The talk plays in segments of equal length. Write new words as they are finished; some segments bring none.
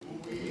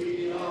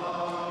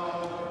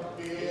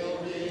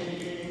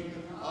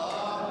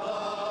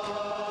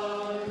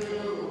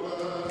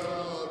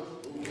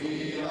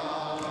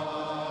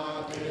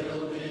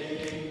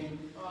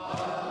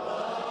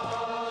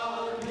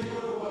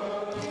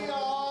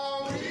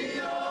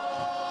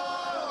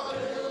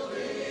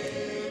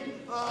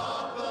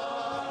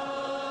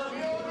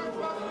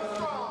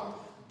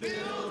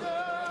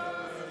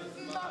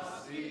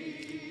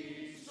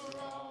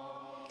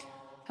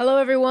Hello,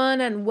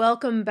 everyone, and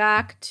welcome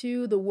back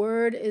to the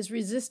Word is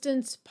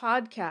Resistance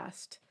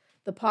podcast,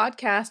 the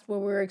podcast where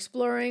we're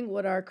exploring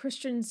what our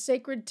Christian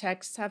sacred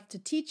texts have to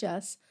teach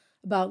us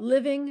about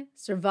living,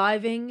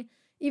 surviving,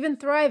 even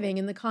thriving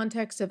in the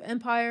context of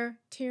empire,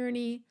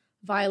 tyranny,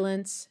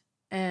 violence,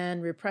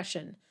 and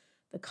repression,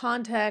 the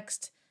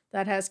context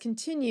that has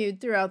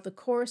continued throughout the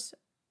course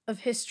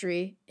of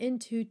history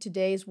into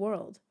today's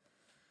world.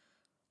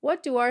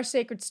 What do our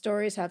sacred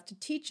stories have to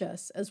teach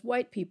us as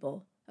white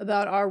people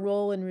about our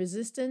role in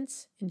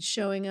resistance, in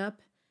showing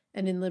up,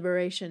 and in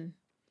liberation?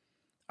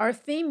 Our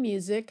theme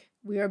music,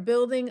 "We Are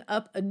Building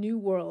Up a New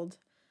World,"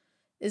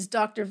 is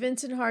Dr.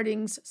 Vincent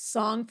Harding's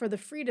Song for the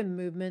Freedom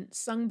Movement,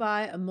 sung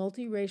by a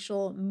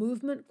multiracial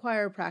movement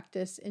choir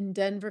practice in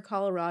Denver,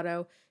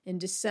 Colorado in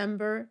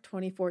December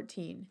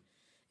 2014.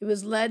 It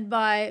was led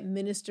by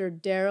Minister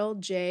Daryl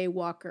J.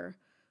 Walker.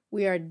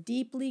 We are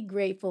deeply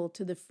grateful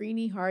to the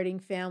Freeney Harding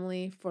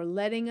family for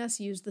letting us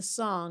use the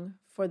song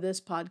for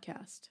this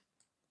podcast.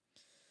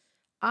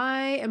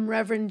 I am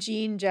Reverend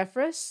Jean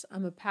Jeffress.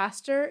 I'm a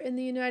pastor in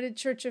the United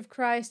Church of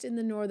Christ in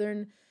the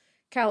Northern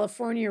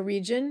California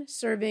region,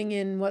 serving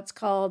in what's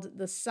called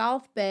the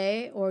South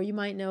Bay, or you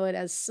might know it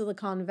as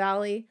Silicon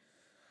Valley.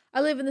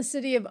 I live in the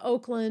city of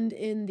Oakland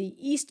in the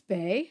East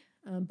Bay.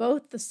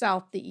 Both the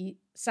South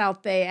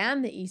Bay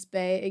and the East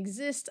Bay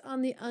exist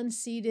on the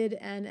unceded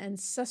and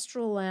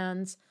ancestral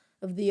lands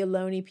of the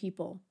Ohlone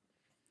people.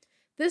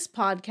 This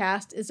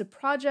podcast is a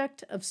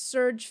project of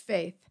Surge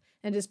Faith,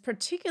 and is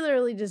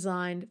particularly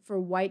designed for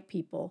white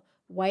people,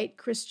 white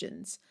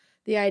Christians.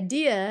 The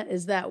idea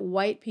is that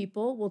white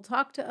people will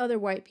talk to other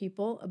white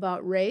people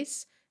about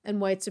race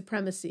and white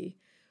supremacy.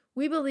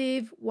 We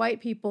believe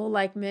white people,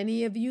 like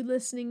many of you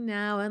listening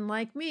now and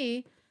like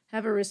me,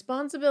 have a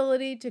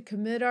responsibility to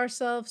commit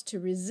ourselves to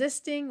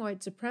resisting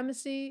white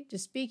supremacy, to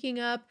speaking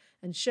up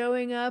and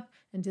showing up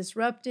and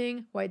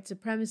disrupting white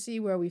supremacy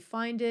where we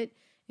find it,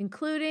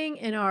 including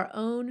in our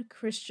own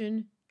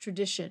Christian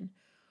tradition.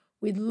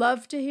 We'd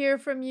love to hear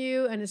from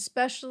you, and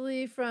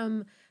especially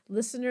from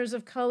listeners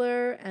of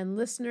color and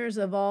listeners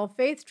of all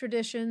faith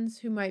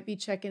traditions who might be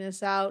checking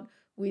us out.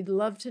 We'd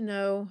love to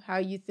know how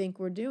you think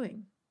we're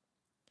doing.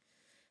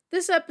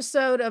 This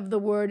episode of The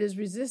Word is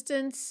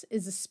Resistance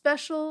is a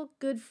special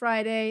Good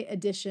Friday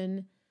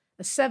edition,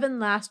 a 7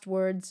 Last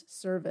Words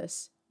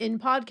service in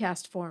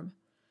podcast form.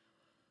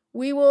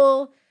 We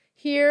will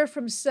hear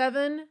from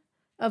 7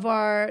 of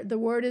our The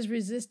Word is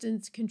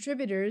Resistance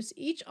contributors,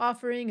 each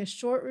offering a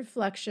short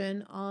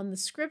reflection on the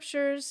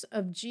scriptures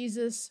of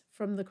Jesus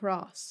from the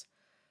cross.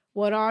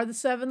 What are the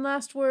 7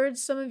 last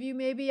words, some of you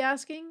may be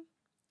asking?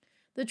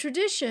 The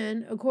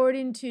tradition,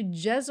 according to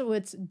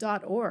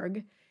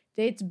Jesuits.org,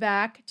 dates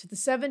back to the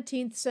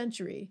 17th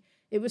century.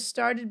 It was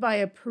started by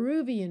a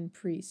Peruvian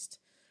priest.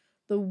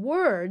 The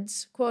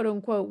words,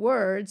 quote-unquote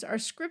words, are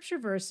scripture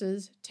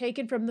verses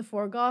taken from the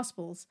 4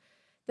 Gospels.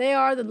 They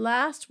are the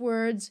last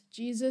words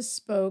Jesus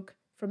spoke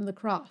from the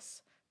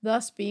cross,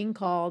 thus being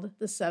called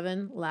the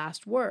 7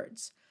 last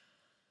words.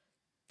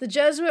 The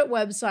Jesuit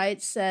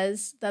website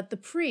says that the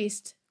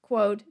priest,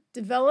 quote,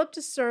 developed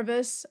a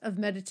service of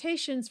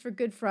meditations for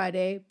Good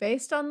Friday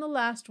based on the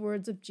last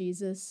words of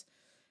Jesus,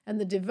 and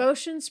the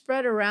devotion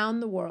spread around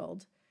the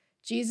world.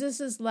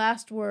 Jesus'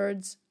 last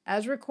words,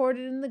 as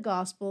recorded in the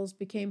Gospels,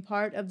 became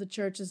part of the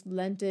Church's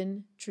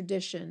Lenten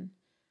tradition,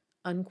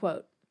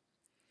 unquote.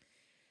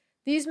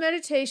 These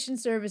meditation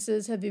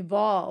services have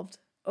evolved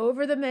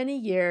over the many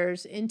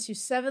years into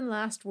 7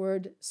 last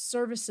word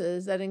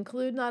services that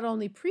include not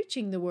only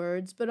preaching the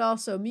words, but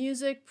also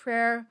music,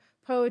 prayer,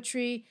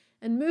 poetry,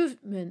 and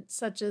movement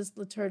such as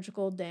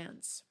liturgical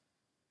dance.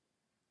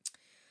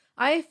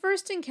 I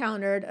first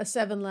encountered a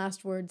 7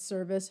 last word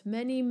service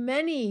many,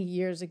 many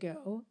years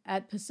ago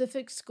at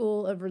Pacific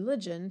School of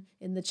Religion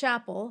in the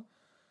chapel.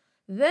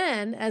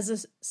 Then,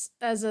 as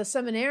a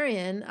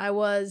seminarian,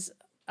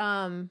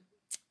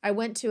 I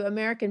went to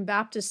American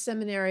Baptist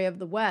Seminary of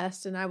the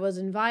West, and I was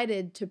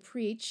invited to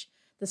preach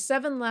the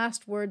 7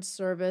 last words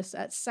service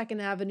at 2nd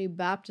Avenue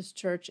Baptist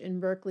Church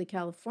in Berkeley,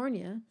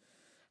 California.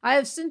 I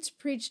have since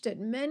preached at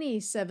many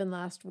 7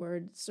 last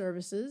word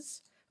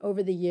services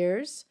over the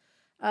years.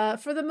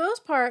 For the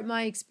most part,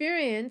 my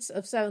experience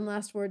of 7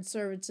 last word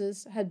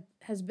services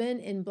has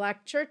been in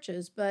Black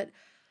churches, but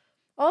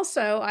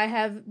also I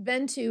have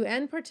been to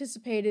and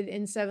participated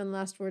in 7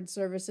 last word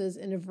services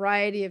in a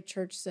variety of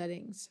church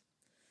settings.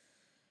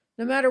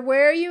 No matter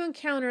where you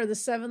encounter the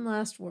 7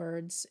 last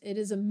words, it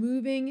is a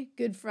moving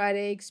Good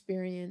Friday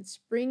experience,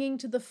 bringing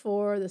to the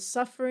fore the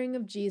suffering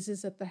of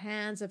Jesus at the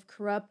hands of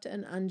corrupt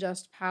and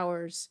unjust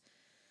powers.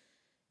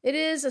 It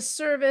is a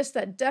service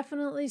that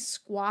definitely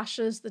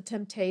squashes the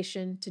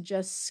temptation to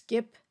just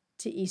skip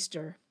to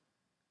Easter.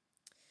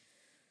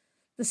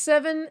 The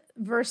 7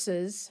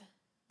 verses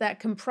that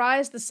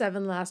comprise the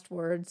 7 last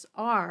words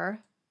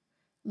are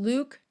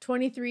Luke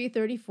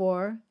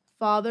 23:34,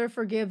 Father,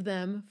 forgive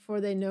them,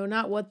 for they know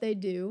not what they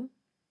do.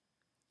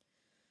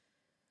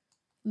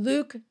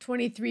 Luke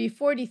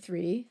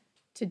 23:43,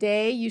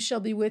 today you shall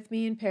be with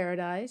me in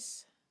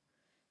paradise.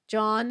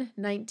 John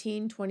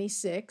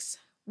 19:26,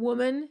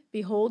 Woman,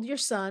 behold your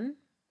son.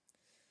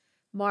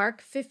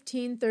 Mark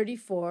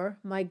 15:34,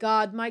 my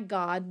God,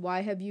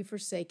 why have you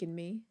forsaken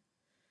me?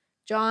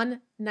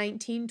 John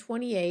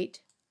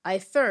 19:28, I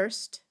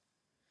thirst.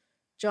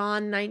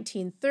 John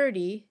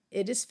 19:30,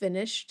 it is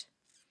finished.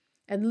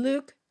 And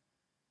Luke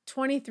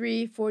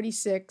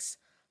 23:46,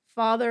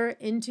 Father,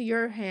 into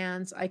your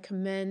hands I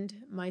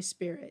commend my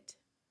spirit.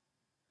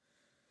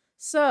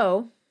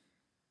 So,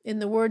 in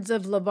the words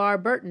of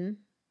LeVar Burton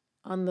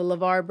on the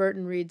LeVar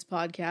Burton Reads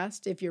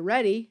podcast, if you're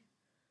ready,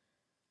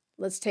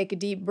 let's take a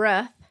deep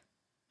breath.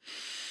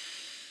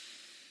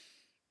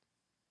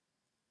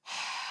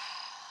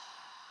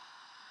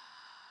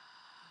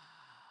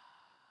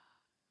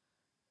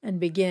 And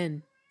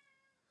begin.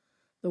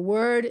 The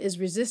word is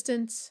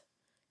resistance,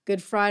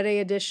 Good Friday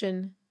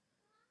edition,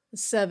 the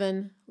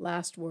 7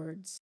 last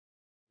words.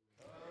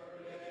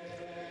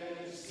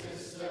 Courage,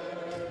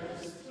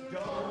 sisters,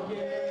 don't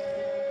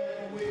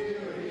get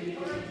weary.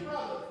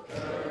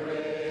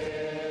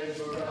 Courage,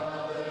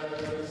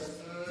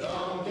 brothers,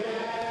 don't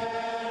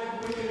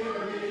get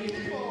weary.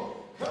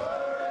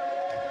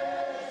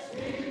 Courage,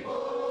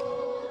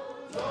 people,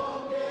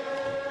 don't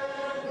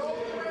get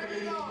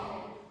weary.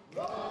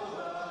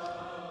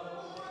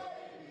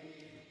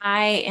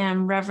 I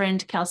am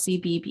Reverend Kelsey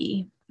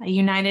Beebe, a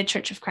United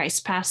Church of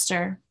Christ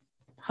pastor,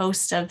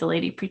 host of the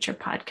Lady Preacher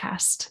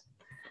podcast,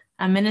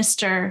 a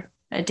minister,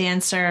 a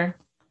dancer,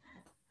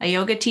 a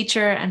yoga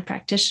teacher and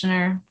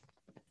practitioner,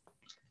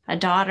 a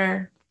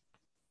daughter,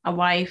 a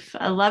wife,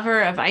 a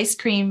lover of ice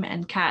cream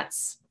and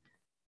cats,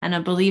 and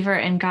a believer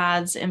in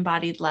God's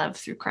embodied love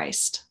through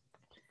Christ.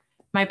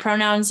 My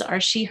pronouns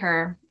are she,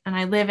 her, and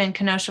I live in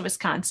Kenosha,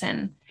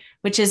 Wisconsin,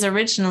 which is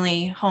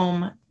originally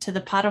home to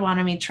the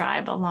Potawatomi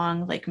tribe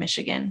along Lake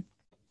Michigan.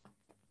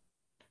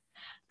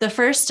 The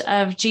first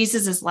of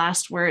Jesus'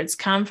 last words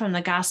come from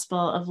the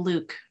Gospel of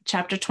Luke,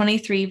 chapter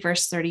 23,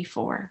 verse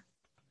 34.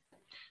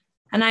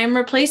 And I am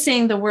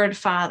replacing the word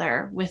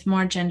father with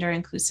more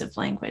gender-inclusive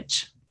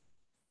language.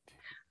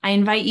 I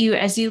invite you,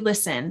 as you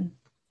listen,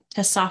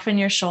 to soften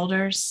your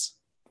shoulders,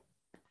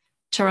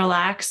 to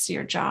relax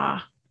your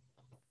jaw,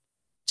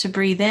 to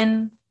breathe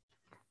in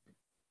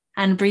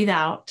and breathe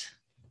out,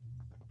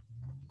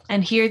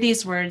 and hear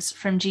these words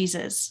from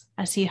Jesus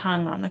as he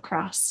hung on the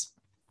cross.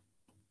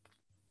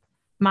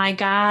 My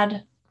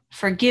God,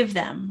 forgive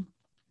them,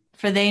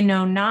 for they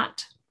know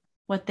not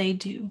what they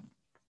do.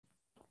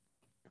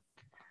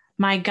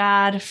 My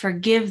God,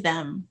 forgive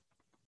them,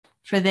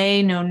 for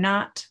they know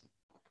not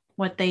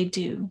what they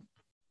do.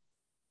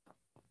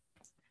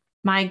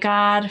 My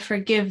God,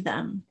 forgive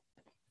them,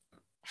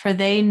 for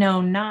they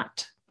know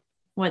not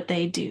what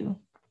they do.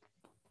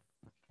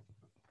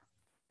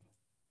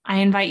 I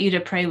invite you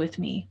to pray with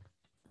me.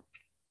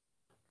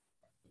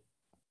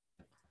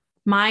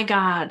 My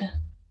God,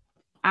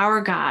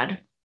 our God,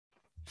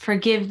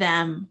 forgive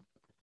them,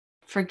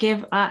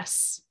 forgive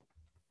us,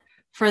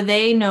 for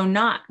they know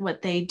not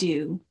what they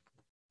do,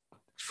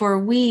 for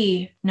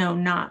we know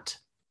not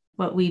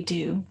what we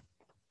do.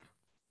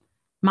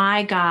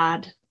 My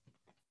God,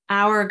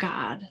 our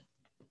God,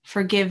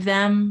 forgive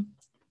them,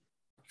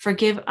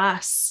 forgive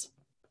us,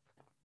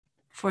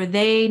 for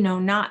they know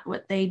not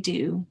what they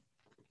do,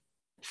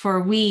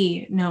 for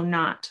we know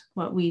not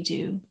what we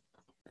do.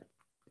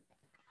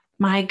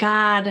 My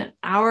God,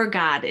 our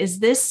God, is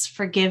this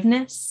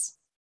forgiveness?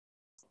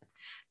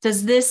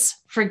 Does this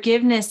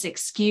forgiveness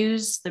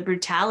excuse the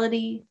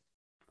brutality?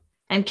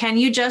 And can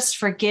you just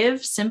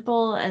forgive,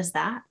 simple as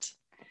that?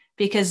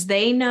 Because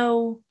they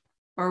know,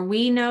 or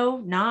we know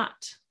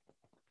not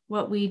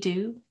what we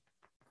do.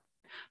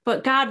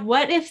 But God,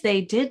 what if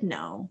they did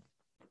know?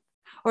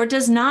 Or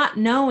does not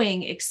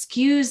knowing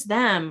excuse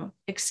them,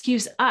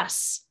 excuse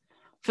us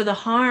for the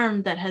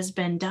harm that has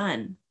been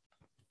done?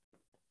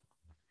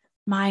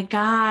 My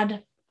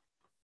God,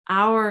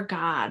 our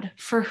God,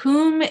 for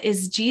whom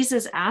is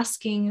Jesus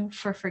asking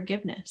for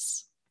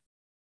forgiveness?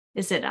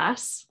 Is it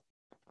us?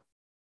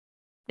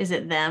 Is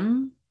it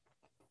them?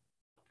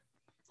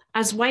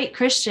 As white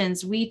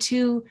Christians, we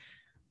too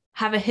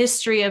have a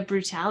history of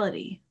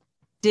brutality.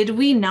 Did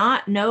we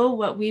not know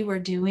what we were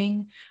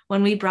doing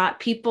when we brought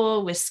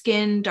people with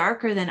skin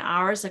darker than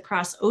ours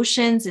across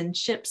oceans in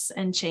ships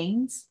and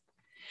chains?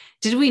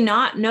 Did we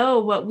not know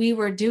what we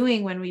were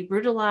doing when we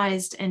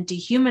brutalized and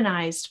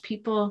dehumanized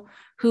people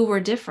who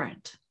were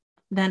different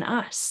than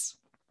us?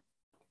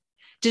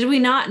 Did we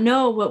not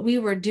know what we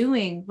were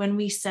doing when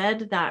we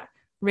said that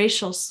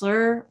racial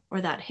slur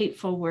or that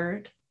hateful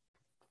word?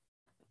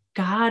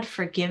 God,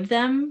 forgive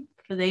them,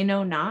 for they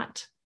know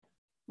not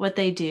what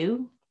they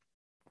do.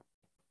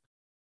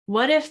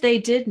 What if they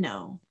did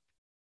know?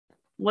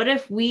 What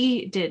if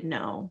we did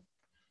know?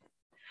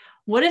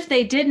 What if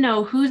they did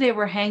know who they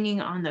were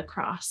hanging on the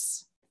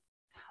cross?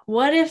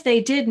 What if they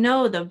did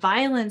know the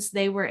violence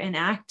they were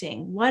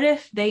enacting? What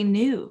if they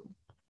knew?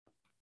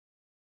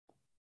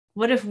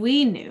 What if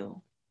we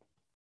knew?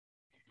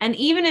 And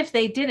even if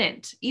they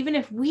didn't, even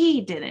if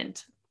we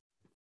didn't,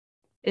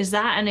 is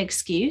that an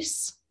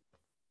excuse?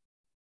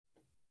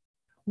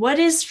 What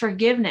is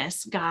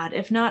forgiveness, God,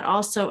 if not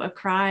also a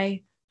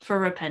cry for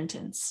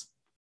repentance.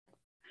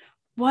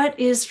 What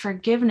is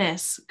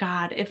forgiveness,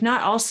 God, if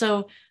not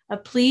also a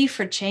plea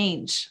for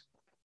change?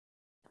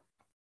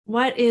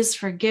 What is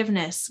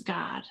forgiveness,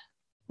 God,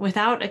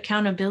 without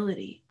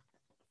accountability?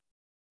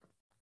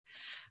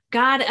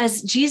 God,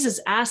 as Jesus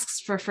asks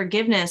for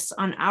forgiveness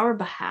on our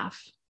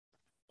behalf,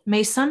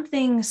 may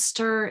something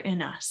stir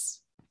in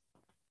us.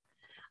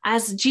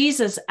 As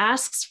Jesus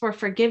asks for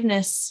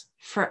forgiveness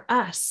for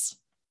us,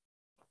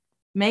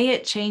 may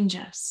it change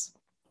us.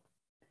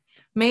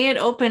 May it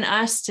open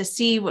us to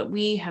see what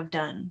we have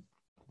done,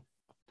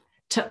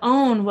 to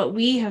own what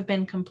we have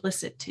been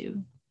complicit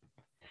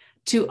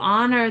to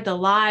honor the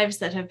lives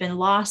that have been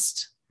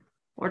lost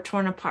or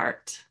torn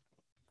apart.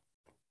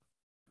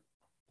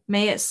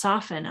 May it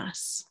soften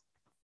us.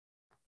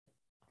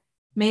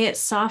 May it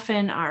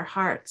soften our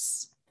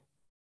hearts,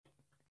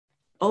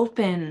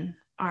 open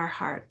our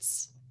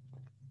hearts,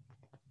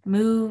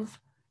 move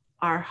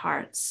our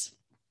hearts,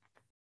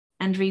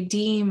 and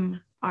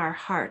redeem our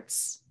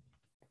hearts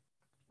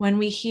when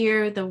we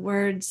hear the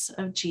words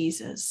of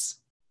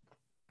Jesus.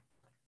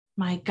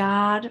 My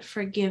God,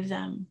 forgive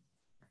them,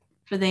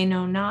 for they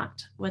know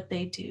not what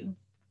they do.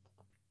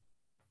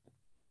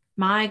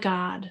 My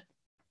God,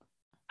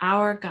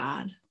 our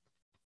God,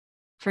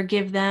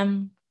 forgive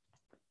them,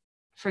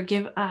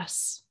 forgive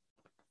us,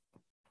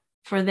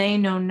 for they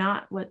know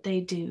not what they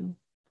do,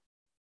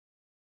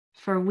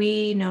 for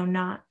we know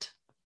not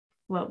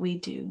what we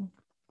do.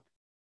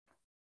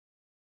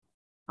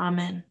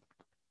 Amen.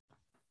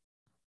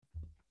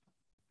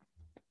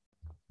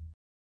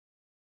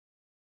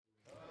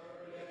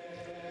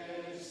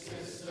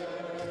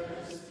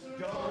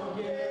 Don't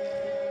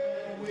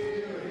get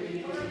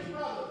weary.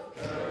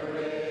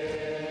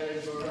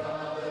 Courage,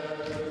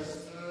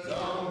 brothers.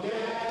 Don't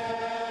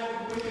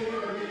get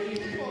weary.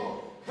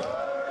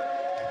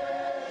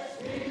 Courage,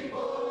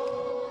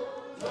 people.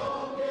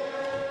 Don't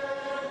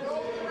get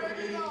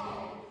weary.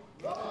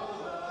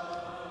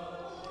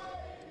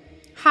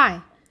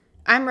 Hi,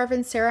 I'm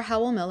Reverend Sarah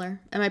Howell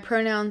Miller, and my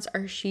pronouns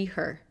are she,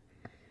 her.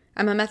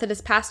 I'm a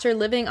Methodist pastor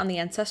living on the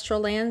ancestral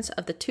lands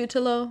of the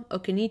Tutelo,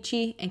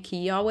 Occaneechi, and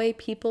Kiyahweh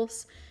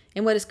peoples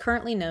in what is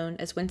currently known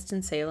as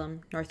Winston-Salem,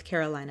 North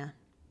Carolina.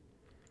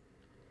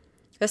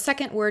 The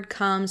second word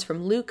comes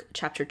from Luke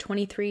chapter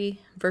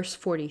 23, verse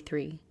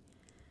 43.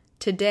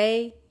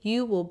 Today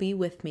you will be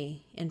with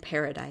me in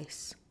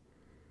paradise.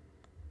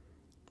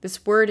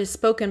 This word is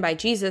spoken by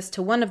Jesus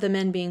to one of the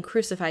men being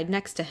crucified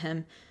next to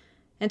him,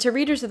 and to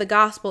readers of the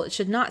gospel it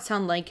should not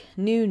sound like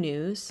new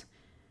news.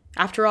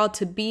 After all,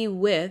 to be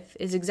with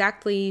is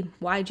exactly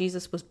why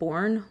Jesus was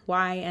born,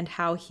 why and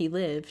how he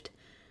lived.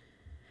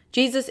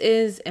 Jesus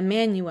is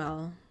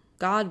Emmanuel,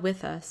 God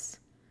with us.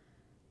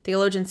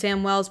 Theologian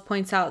Sam Wells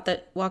points out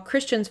that while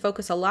Christians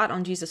focus a lot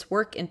on Jesus'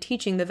 work and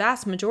teaching, the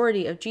vast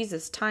majority of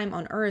Jesus' time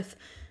on earth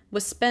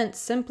was spent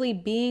simply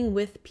being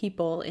with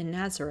people in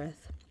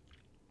Nazareth.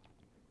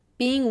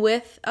 Being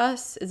with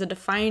us is a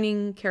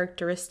defining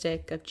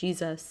characteristic of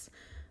Jesus,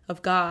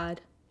 of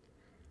God.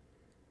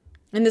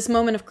 In this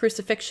moment of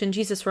crucifixion,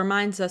 Jesus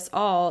reminds us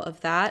all of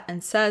that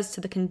and says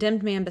to the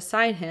condemned man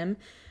beside him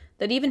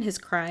that even his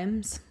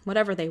crimes,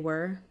 whatever they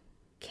were,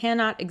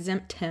 cannot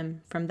exempt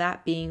him from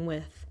that being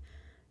with,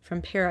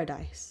 from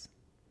paradise.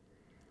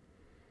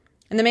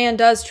 And the man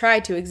does try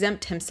to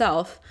exempt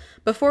himself.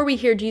 Before we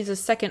hear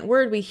Jesus' second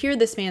word, we hear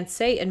this man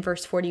say in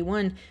verse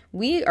 41,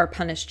 "We are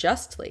punished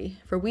justly,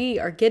 for we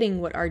are getting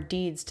what our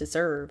deeds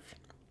deserve."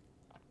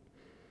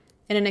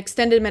 In an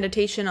extended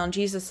meditation on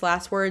Jesus'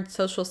 last words,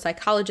 social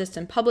psychologist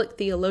and public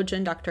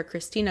theologian Dr.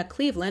 Christina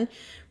Cleveland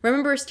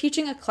remembers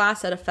teaching a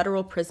class at a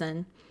federal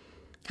prison.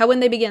 How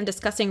when they began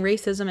discussing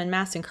racism and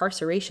mass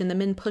incarceration, the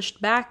men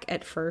pushed back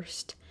at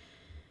first.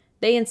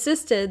 They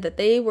insisted that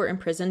they were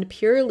imprisoned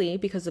purely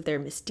because of their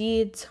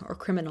misdeeds or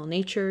criminal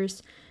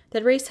natures,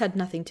 that race had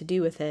nothing to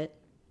do with it.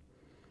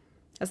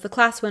 As the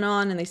class went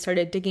on and they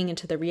started digging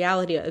into the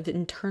reality of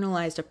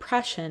internalized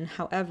oppression,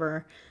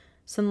 however,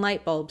 some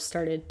light bulbs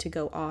started to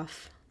go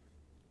off.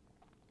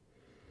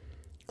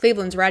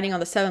 Cleveland's writing on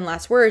the 7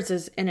 last words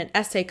is in an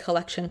essay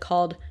collection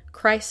called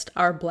Christ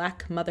Our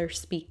Black Mother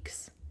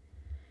Speaks.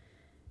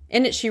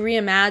 In it, she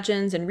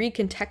reimagines and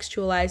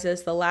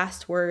recontextualizes the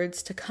last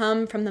words to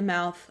come from the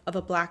mouth of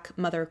a Black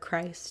Mother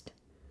Christ.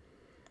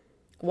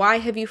 Why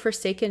have you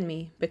forsaken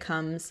me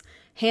becomes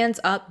hands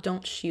up,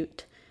 don't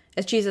shoot,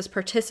 as Jesus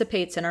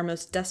participates in our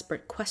most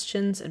desperate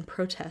questions and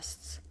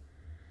protests.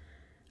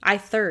 I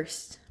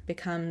thirst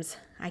becomes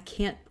I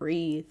can't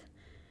breathe,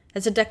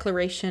 as a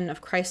declaration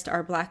of Christ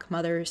our Black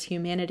Mother's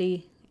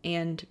humanity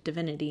and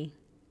divinity.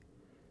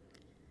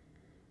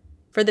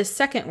 For this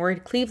second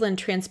word, Cleveland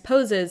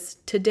transposes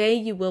 "today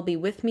you will be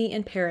with me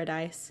in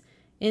paradise"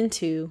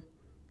 into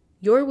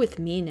 "you're with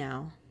me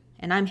now,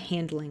 and I'm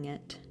handling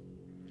it."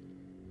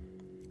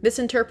 This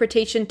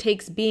interpretation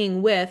takes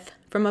being with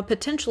from a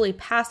potentially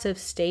passive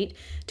state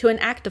to an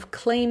act of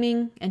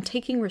claiming and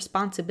taking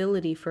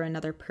responsibility for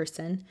another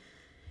person,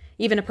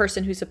 even a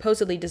person who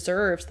supposedly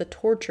deserves the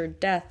tortured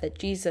death that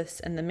Jesus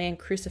and the man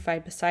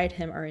crucified beside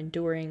him are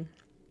enduring.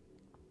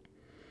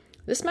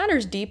 This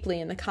matters deeply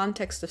in the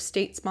context of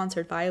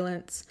state-sponsored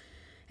violence,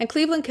 and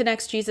Cleveland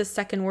connects Jesus'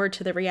 second word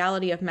to the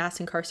reality of mass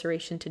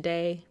incarceration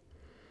today.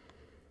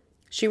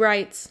 She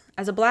writes,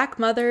 as a Black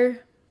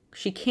mother,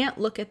 she can't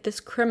look at this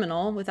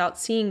criminal without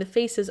seeing the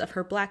faces of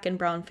her Black and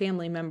brown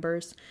family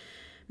members.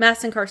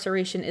 Mass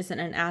incarceration isn't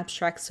an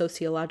abstract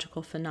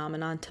sociological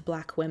phenomenon to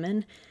Black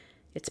women.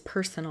 It's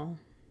personal.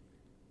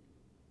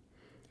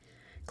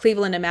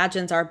 Cleveland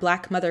imagines our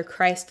Black mother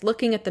Christ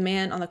looking at the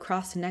man on the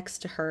cross next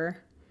to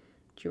her.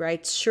 She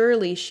writes,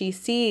 surely she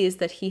sees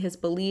that he has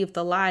believed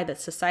the lie that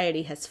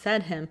society has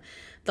fed him,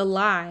 the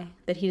lie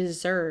that he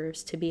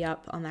deserves to be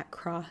up on that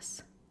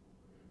cross.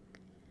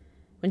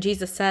 When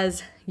Jesus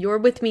says, you're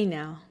with me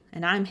now,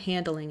 and I'm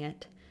handling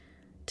it.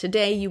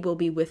 Today you will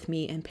be with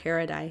me in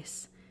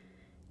paradise.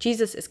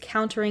 Jesus is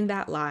countering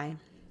that lie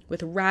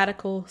with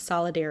radical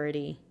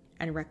solidarity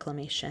and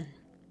reclamation.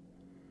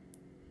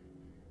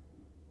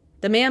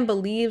 The man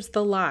believes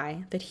the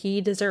lie that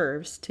he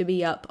deserves to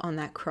be up on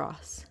that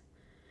cross.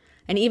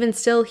 And even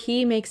still,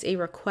 he makes a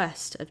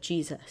request of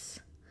Jesus.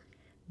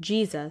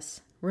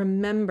 Jesus,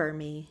 remember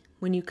me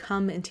when you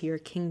come into your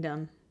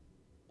kingdom.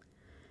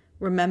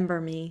 Remember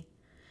me.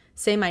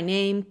 Say my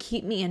name,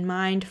 keep me in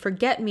mind,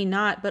 forget me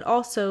not, but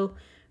also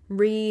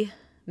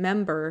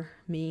remember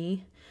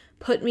me.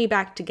 Put me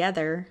back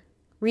together.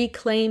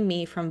 Reclaim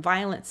me from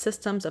violent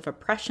systems of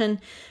oppression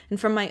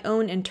and from my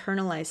own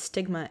internalized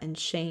stigma and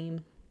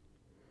shame.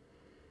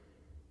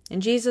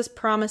 And Jesus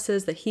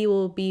promises that he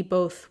will be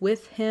both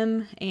with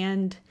him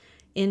and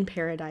in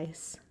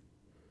paradise.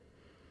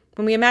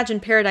 When we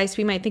imagine paradise,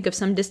 we might think of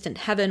some distant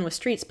heaven with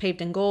streets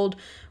paved in gold,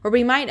 or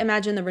we might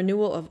imagine the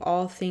renewal of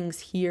all things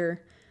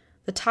here,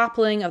 the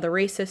toppling of the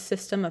racist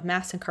system of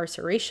mass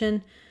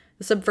incarceration,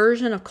 the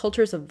subversion of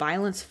cultures of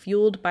violence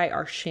fueled by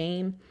our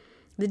shame,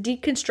 the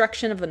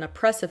deconstruction of an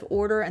oppressive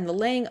order, and the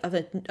laying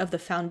of the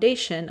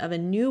foundation of a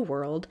new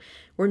world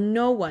where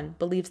no one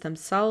believes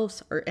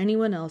themselves or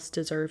anyone else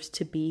deserves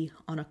to be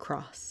on a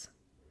cross.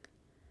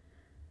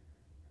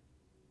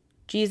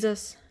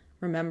 Jesus,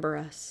 remember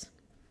us.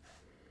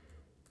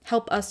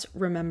 Help us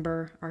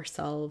remember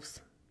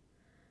ourselves.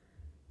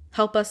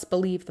 Help us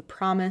believe the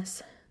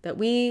promise that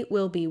we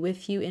will be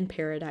with you in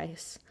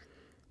paradise,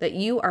 that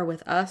you are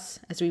with us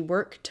as we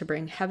work to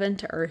bring heaven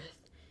to earth,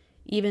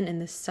 even in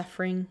this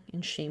suffering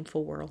and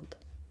shameful world.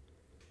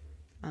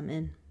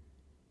 Amen.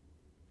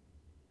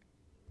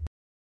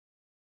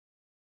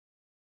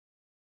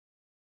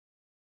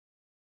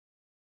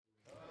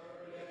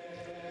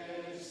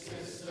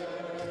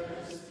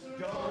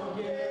 Don't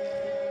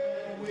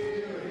get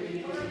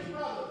weary.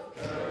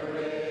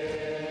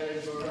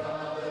 Courage,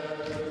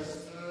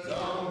 brothers.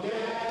 Don't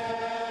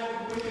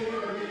get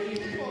weary.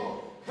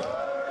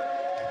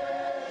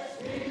 Courage,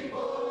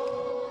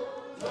 people.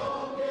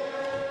 Don't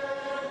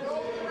get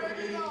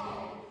weary.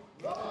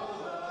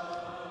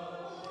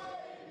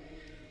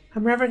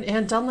 I'm Reverend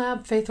Ann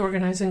Dunlap, Faith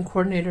Organizing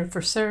Coordinator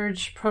for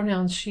Surge,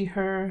 pronouns she,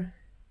 her.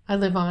 I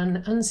live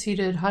on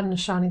unceded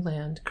Haudenosaunee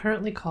land,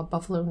 currently called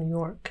Buffalo, New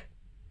York.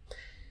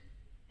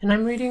 And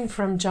I'm reading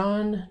from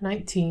John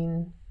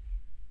 19,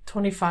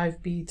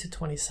 25b to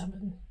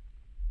 27.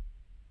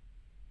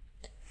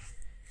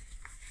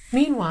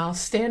 Meanwhile,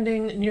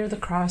 standing near the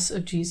cross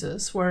of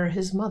Jesus were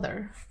his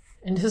mother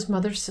and his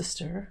mother's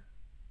sister,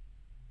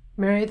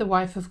 Mary the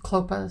wife of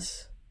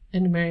Clopas,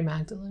 and Mary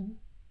Magdalene.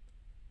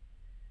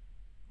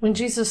 When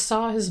Jesus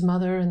saw his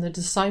mother and the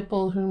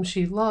disciple whom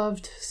she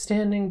loved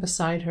standing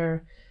beside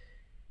her,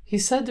 he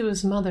said to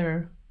his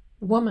mother,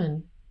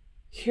 "Woman,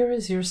 here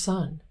is your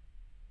son."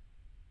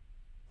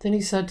 Then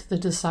he said to the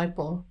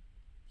disciple,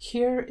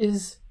 "Here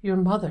is your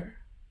mother."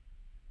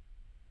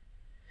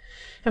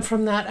 And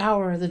from that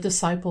hour the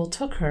disciple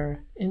took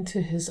her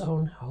into his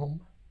own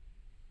home.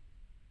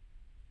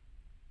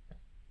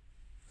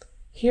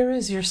 Here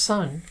is your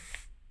son.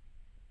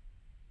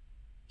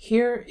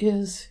 Here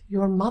is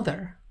your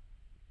mother.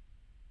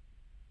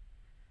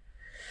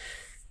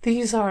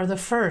 These are the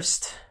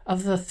first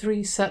of the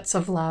 3 sets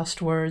of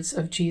last words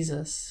of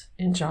Jesus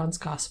in John's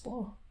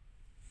Gospel.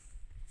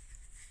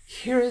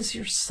 Here is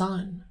your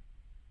son.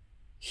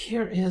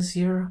 Here is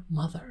your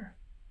mother.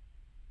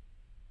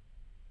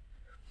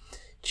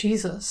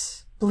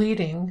 Jesus,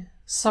 bleeding,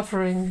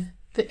 suffering,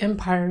 the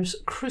empire's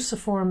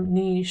cruciform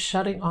knee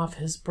shutting off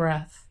his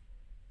breath.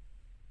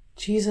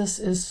 Jesus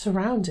is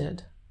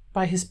surrounded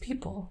by his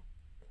people.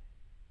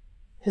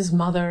 His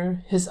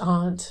mother, his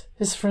aunt,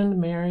 his friend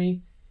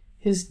Mary,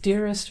 his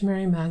dearest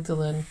Mary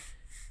Magdalene,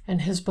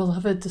 and his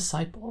beloved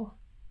disciple.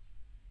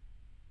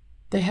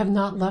 They have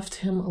not left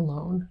him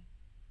alone.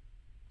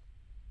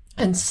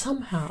 And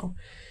somehow,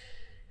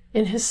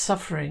 in his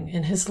suffering,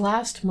 in his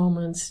last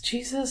moments,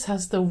 Jesus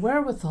has the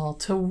wherewithal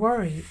to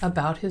worry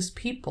about his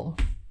people.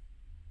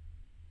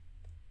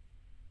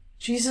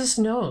 Jesus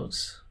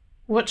knows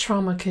what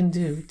trauma can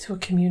do to a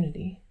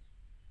community.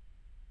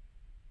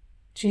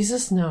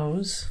 Jesus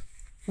knows,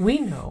 we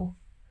know,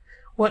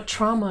 what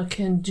trauma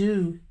can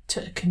do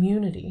to a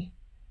community.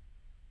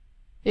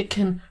 It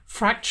can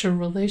fracture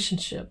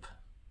relationship,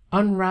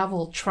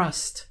 unravel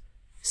trust,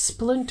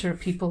 splinter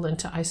people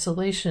into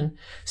isolation,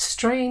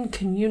 strain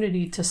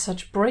community to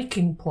such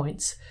breaking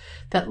points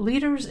that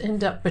leaders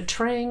end up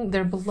betraying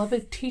their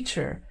beloved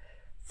teacher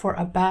for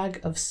a bag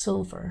of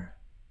silver.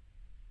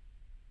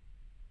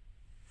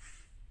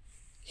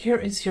 Here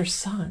is your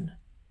son.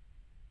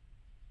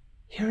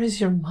 Here is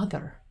your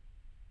mother.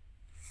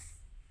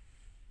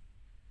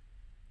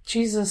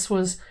 Jesus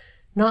was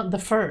not the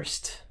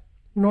first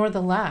nor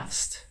the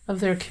last of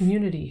their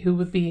community who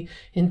would be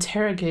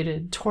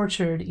interrogated,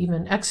 tortured,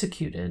 even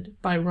executed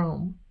by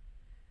Rome.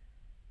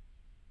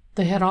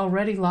 They had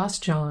already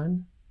lost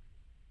John.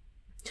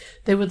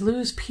 They would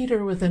lose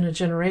Peter within a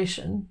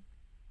generation.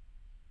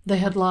 They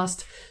had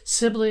lost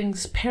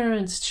siblings,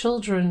 parents,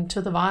 children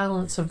to the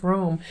violence of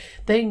Rome.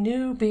 They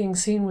knew being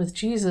seen with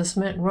Jesus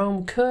meant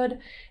Rome could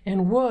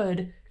and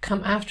would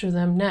come after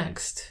them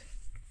next.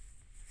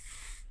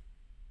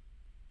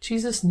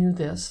 Jesus knew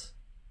this,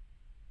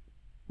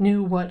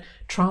 knew what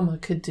trauma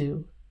could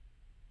do.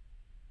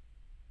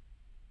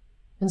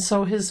 And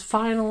so his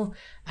final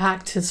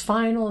act, his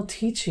final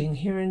teaching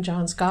here in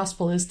John's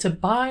gospel is to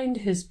bind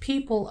his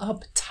people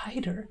up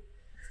tighter.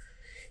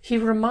 He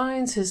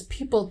reminds his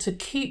people to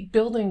keep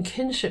building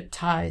kinship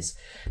ties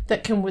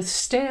that can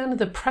withstand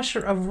the pressure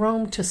of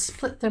Rome to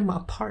split them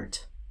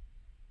apart.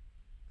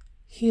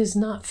 He is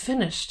not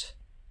finished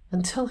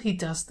until he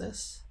does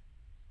this.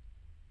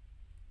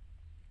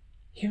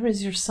 Here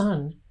is your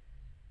son.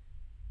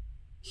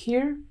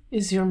 Here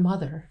is your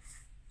mother.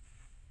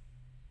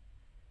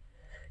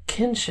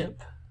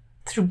 Kinship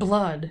through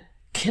blood,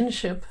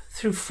 kinship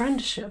through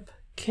friendship,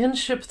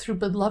 kinship through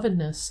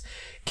belovedness,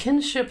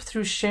 kinship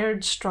through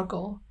shared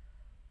struggle.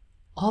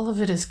 All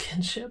of it is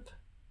kinship.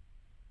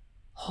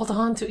 Hold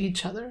on to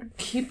each other,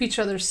 keep each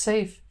other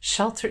safe,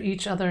 shelter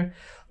each other,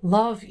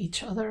 love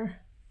each other.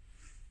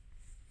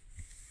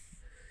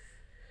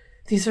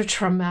 These are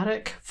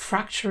traumatic,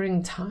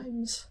 fracturing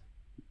times.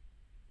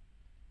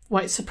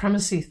 White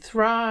supremacy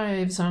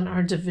thrives on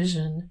our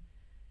division.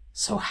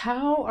 So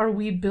how are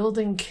we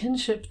building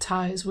kinship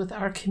ties with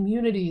our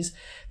communities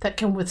that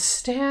can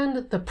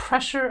withstand the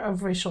pressure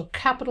of racial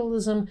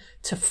capitalism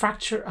to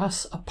fracture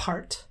us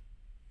apart?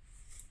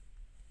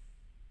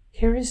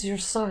 Here is your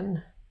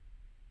son.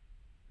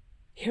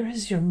 Here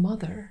is your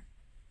mother.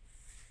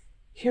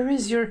 Here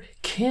is your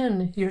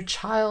kin, your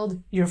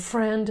child, your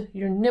friend,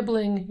 your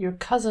nibbling, your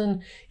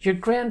cousin, your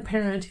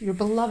grandparent, your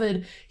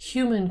beloved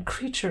human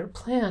creature,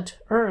 plant,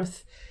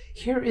 earth.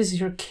 Here is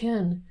your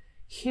kin.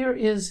 Here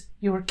is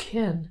your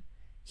kin.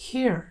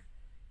 Here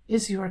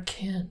is your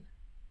kin.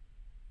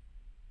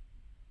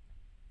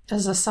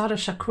 As Assata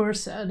Shakur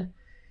said,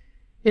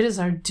 it is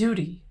our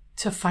duty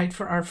to fight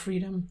for our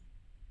freedom.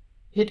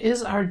 It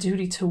is our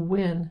duty to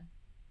win.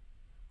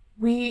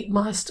 We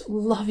must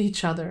love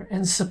each other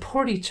and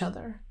support each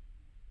other.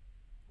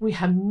 We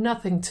have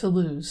nothing to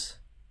lose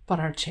but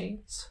our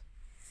chains.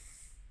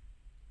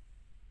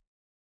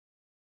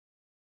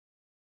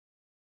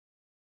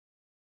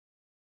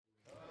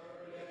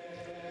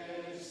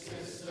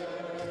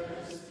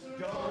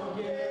 Don't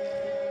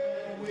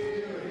get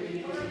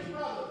weary.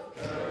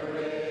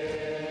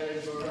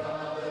 Courage,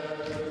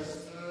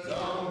 brothers.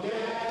 Don't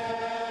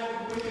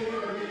get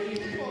weary.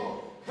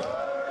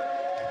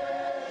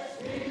 Courage,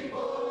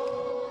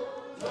 people.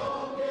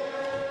 Don't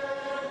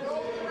get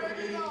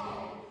weary.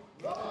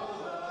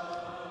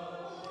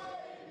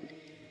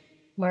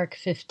 Mark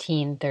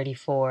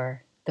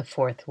 15:34, the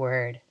fourth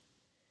word.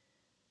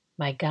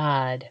 My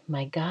God,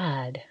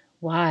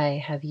 why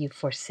have you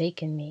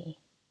forsaken me?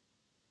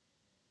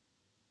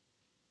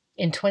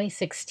 In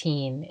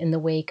 2016, in the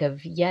wake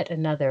of yet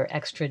another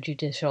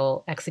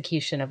extrajudicial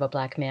execution of a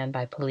Black man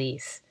by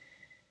police,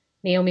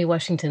 Naomi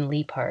Washington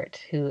Leapart,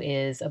 who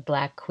is a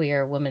Black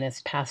queer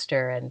womanist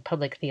pastor and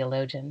public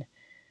theologian,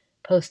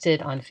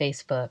 posted on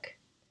Facebook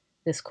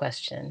this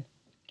question: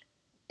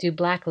 do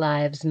Black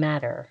lives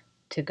matter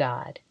to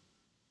God?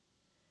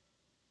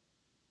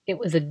 It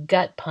was a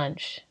gut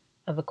punch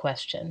of a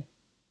question.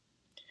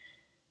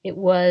 It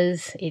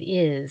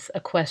is a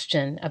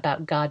question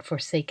about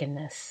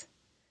God-forsakenness,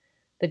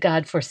 the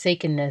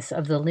God-forsakenness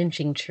of the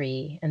lynching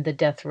tree and the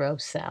death row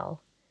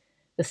cell,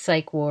 the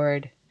psych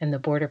ward and the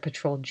Border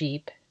Patrol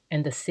Jeep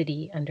and the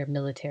city under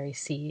military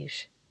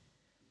siege.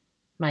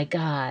 My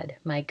God,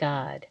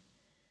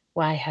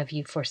 why have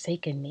you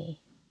forsaken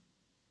me?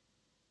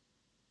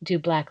 Do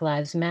Black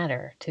lives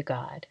matter to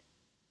God?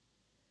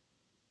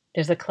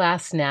 There's a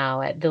class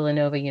now at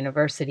Villanova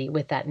University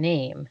with that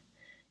name.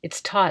 It's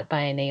taught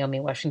by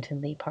Naomi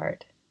Washington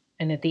Leapart,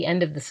 and at the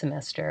end of the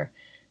semester,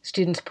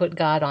 students put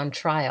God on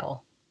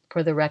trial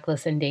for the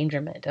reckless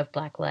endangerment of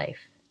Black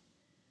life.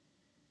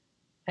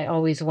 I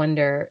always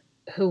wonder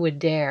who would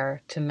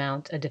dare to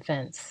mount a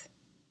defense.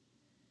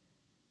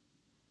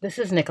 This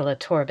is Nicola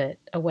Torbett,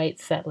 a white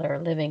settler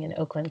living in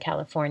Oakland,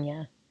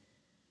 California,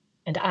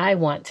 and I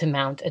want to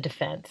mount a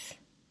defense.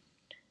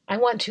 I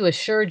want to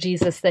assure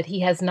Jesus that he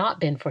has not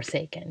been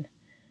forsaken.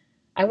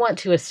 I want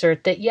to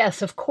assert that,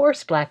 yes, of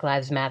course, Black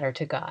lives matter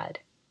to God.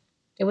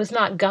 It was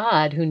not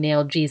God who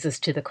nailed Jesus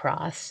to the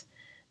cross.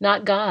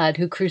 Not God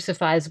who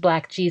crucifies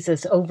Black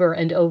Jesus over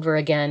and over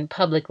again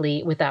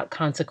publicly without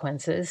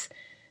consequences.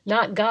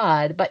 Not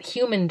God, but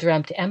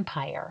human-dreamt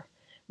empire.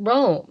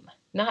 Rome,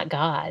 not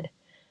God.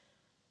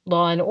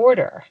 Law and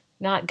order,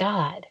 not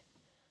God.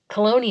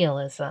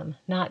 Colonialism,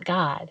 not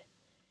God.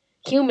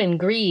 Human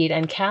greed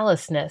and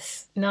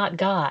callousness, not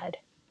God.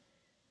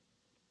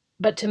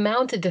 But to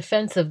mount a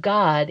defense of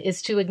God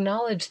is to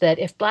acknowledge that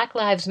if Black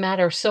lives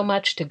matter so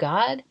much to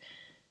God,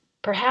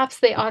 perhaps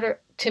they ought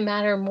to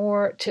matter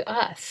more to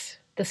us,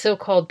 the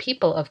so-called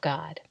people of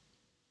God.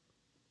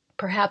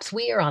 Perhaps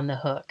we are on the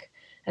hook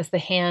as the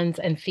hands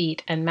and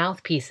feet and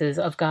mouthpieces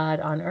of God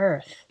on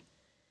earth.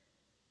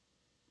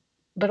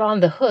 But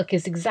on the hook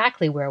is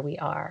exactly where we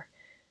are.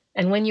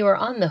 And when you are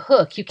on the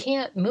hook, you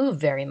can't move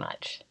very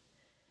much.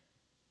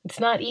 It's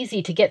not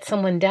easy to get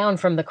someone down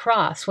from the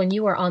cross when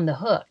you are on the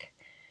hook,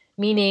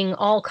 meaning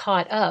all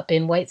caught up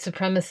in white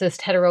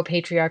supremacist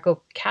heteropatriarchal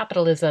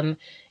capitalism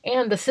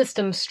and the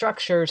system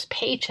structures,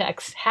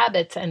 paychecks,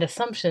 habits, and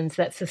assumptions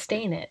that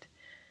sustain it.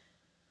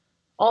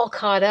 All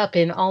caught up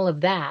in all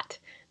of that,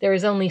 there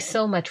is only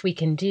so much we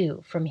can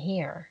do from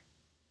here.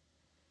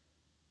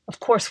 Of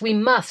course, we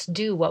must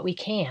do what we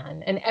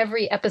can, and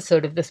every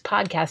episode of this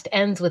podcast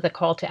ends with a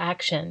call to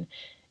action,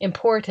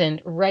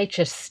 important,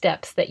 righteous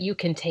steps that you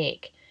can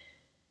take.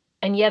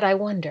 And yet I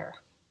wonder,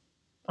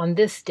 on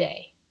this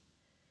day,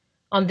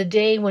 on the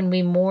day when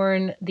we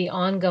mourn the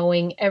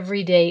ongoing,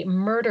 everyday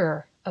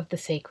murder of the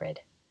sacred,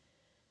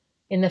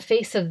 in the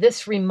face of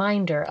this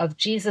reminder of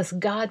Jesus'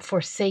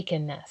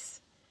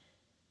 God-forsakenness,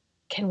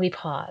 can we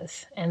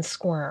pause and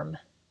squirm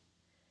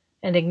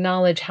and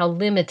acknowledge how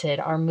limited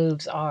our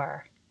moves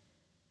are,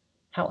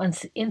 how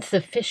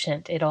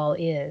insufficient it all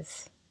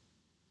is?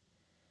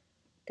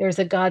 There is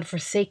a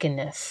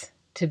God-forsakenness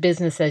to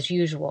business as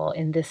usual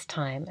in this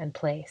time and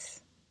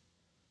place.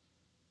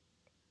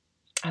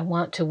 I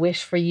want to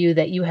wish for you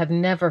that you have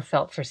never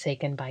felt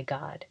forsaken by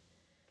God,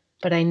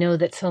 but I know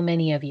that so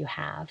many of you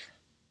have.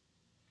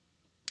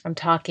 I'm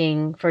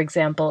talking, for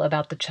example,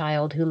 about the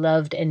child who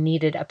loved and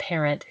needed a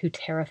parent who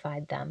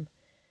terrified them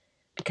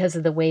because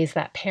of the ways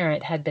that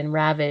parent had been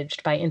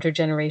ravaged by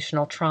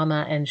intergenerational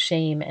trauma and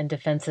shame and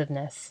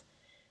defensiveness.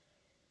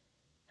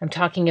 I'm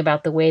talking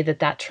about the way that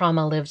that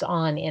trauma lives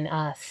on in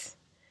us.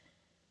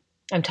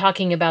 I'm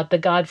talking about the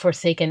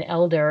God-forsaken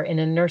elder in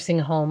a nursing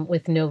home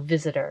with no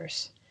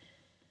visitors,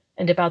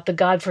 and about the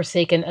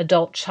God-forsaken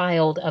adult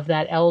child of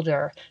that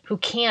elder who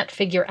can't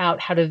figure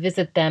out how to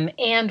visit them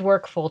and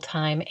work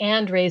full-time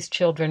and raise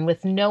children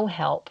with no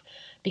help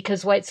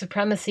because white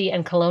supremacy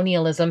and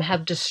colonialism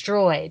have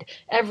destroyed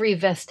every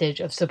vestige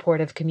of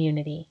supportive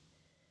community.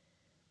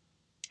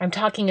 I'm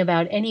talking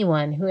about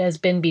anyone who has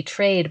been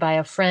betrayed by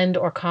a friend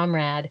or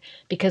comrade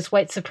because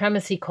white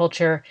supremacy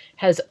culture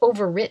has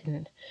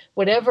overwritten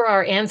whatever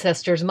our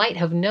ancestors might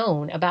have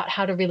known about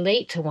how to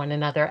relate to one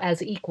another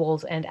as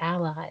equals and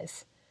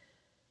allies.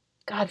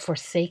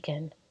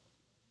 God-forsaken.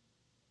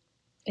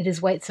 It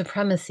is white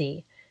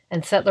supremacy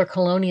and settler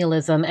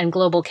colonialism and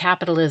global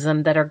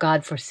capitalism that are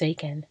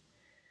God-forsaken.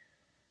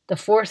 The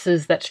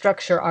forces that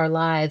structure our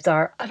lives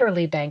are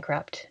utterly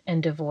bankrupt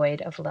and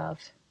devoid of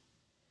love.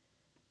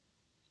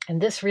 And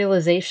this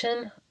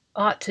realization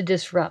ought to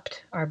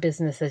disrupt our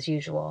business as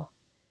usual.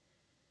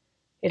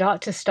 It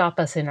ought to stop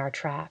us in our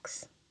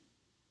tracks.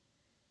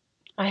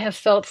 I have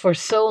felt for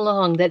so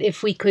long that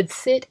if we could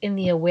sit in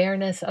the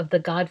awareness of the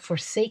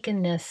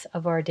God-forsakenness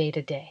of our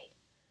day-to-day,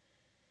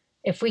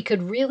 if we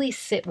could really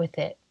sit with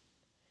it,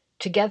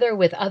 together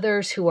with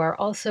others who are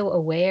also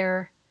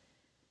aware,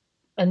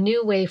 a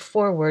new way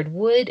forward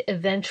would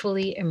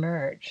eventually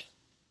emerge.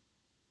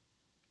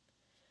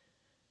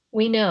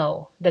 We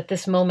know that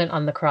this moment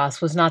on the cross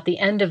was not the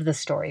end of the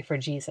story for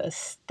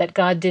Jesus, that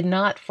God did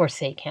not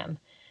forsake him.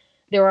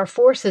 There are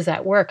forces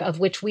at work of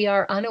which we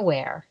are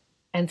unaware,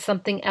 and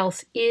something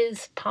else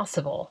is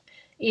possible,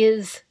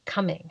 is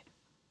coming.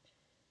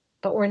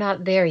 But we're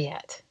not there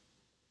yet.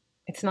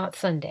 It's not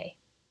Sunday.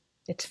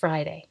 It's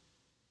Friday.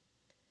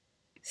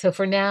 So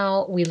for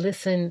now, we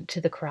listen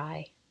to the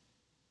cry.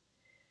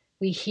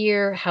 We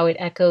hear how it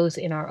echoes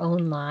in our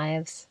own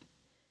lives.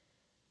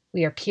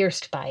 We are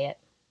pierced by it.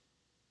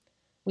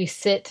 We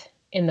sit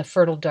in the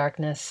fertile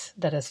darkness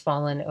that has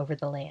fallen over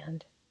the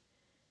land,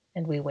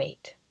 and we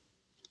wait.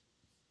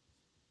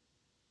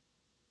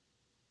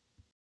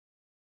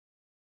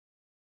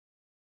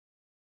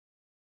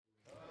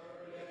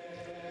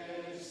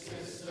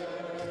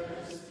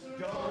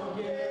 Don't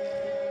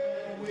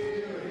get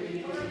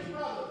weary.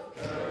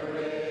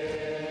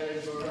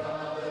 Courage,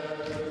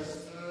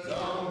 brothers.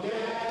 Don't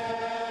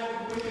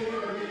get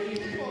weary.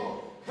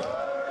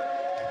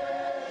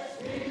 Courage,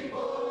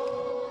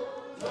 people.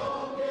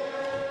 Don't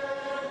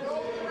get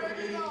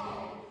weary.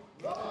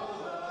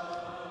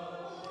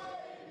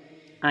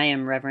 I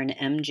am Reverend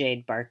M.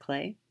 Jade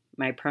Barclay.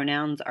 My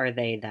pronouns are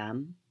they,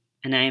 them,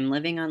 and I am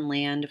living on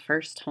land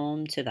first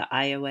home to the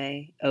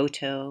Iowa,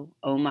 Oto,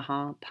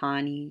 Omaha,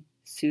 Pawnee,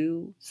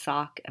 Sioux,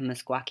 Sauk, and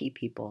Meskwaki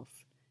peoples,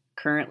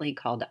 currently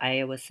called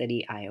Iowa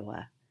City,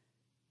 Iowa.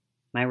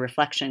 My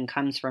reflection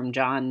comes from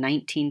John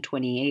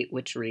 19:28,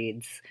 which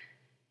reads,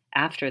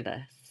 "After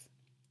this,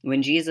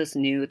 when Jesus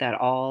knew that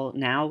all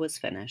now was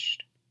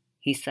finished,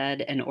 he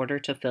said in order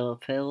to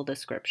fulfill the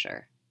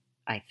scripture,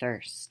 'I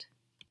thirst.'"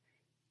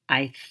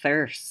 I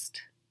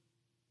thirst.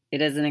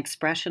 It is an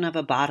expression of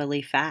a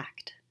bodily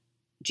fact.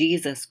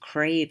 Jesus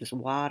craves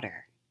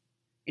water.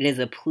 It is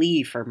a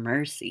plea for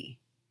mercy.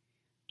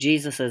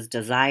 Jesus'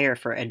 desire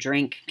for a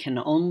drink can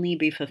only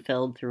be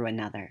fulfilled through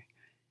another.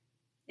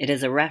 It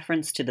is a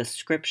reference to the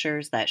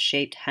scriptures that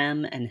shaped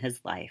him and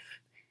his life,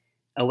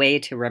 a way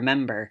to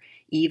remember,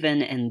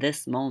 even in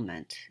this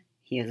moment,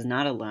 he is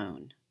not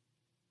alone.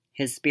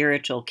 His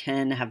spiritual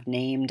kin have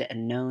named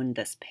and known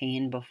this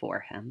pain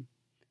before him.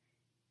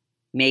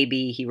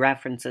 Maybe he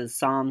references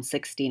Psalm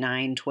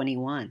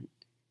 69:21.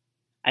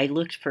 "I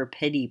looked for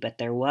pity, but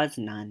there was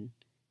none,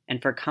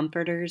 and for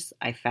comforters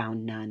I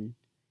found none.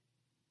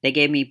 They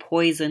gave me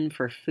poison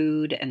for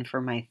food, and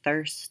for my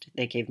thirst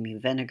they gave me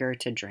vinegar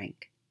to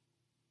drink."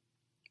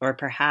 Or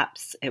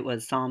perhaps it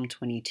was Psalm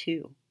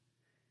 22.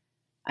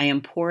 "I am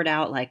poured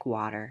out like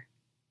water,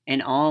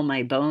 and all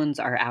my bones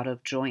are out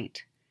of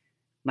joint.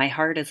 My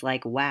heart is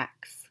like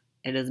wax,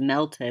 it is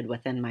melted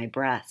within my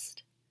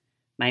breast.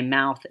 My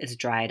mouth is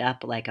dried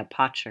up like a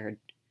potsherd,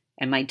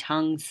 and my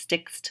tongue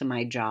sticks to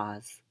my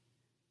jaws.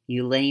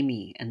 You lay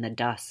me in the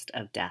dust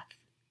of death."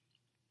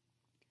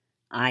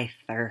 I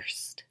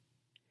thirst.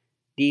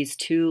 These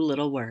two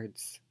little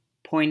words,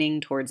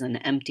 pointing towards an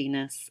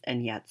emptiness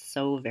and yet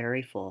so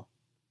very full.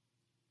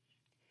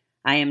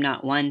 I am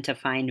not one to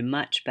find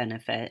much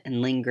benefit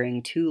in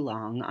lingering too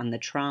long on the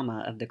trauma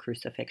of the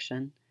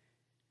crucifixion.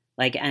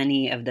 Like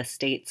any of the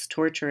state's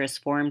torturous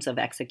forms of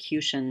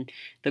execution,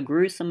 the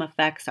gruesome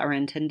effects are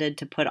intended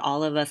to put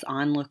all of us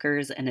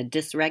onlookers in a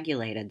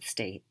dysregulated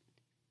state,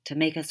 to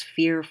make us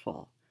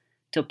fearful,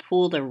 to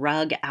pull the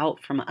rug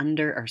out from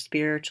under our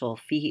spiritual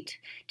feet,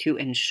 to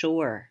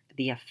ensure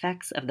the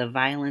effects of the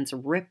violence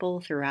ripple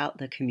throughout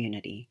the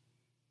community.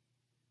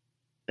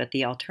 But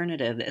the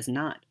alternative is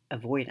not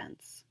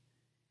avoidance.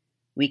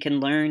 We can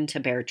learn to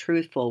bear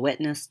truthful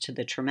witness to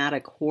the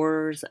traumatic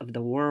horrors of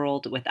the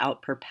world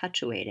without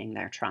perpetuating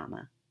their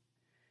trauma.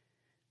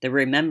 The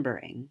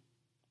remembering,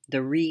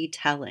 the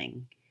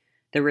retelling,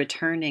 the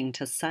returning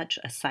to such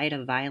a site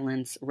of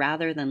violence,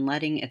 rather than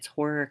letting its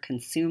horror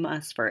consume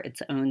us for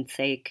its own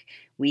sake,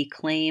 we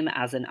claim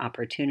as an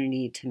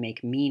opportunity to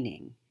make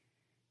meaning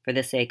for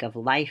the sake of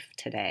life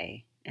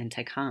today and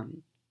to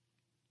come.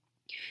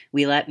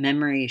 We let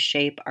memory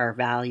shape our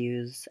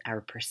values, our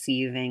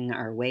perceiving,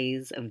 our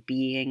ways of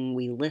being.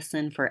 We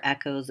listen for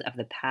echoes of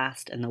the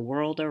past and the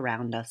world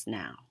around us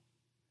now.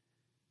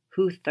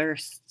 Who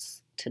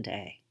thirsts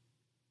today?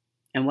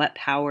 And what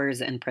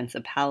powers and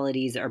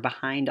principalities are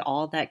behind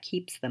all that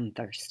keeps them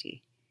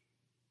thirsty?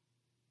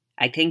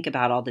 I think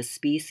about all the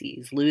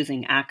species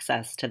losing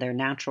access to their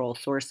natural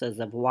sources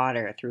of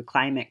water through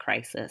climate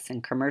crisis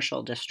and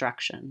commercial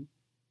destruction,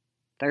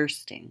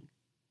 thirsting,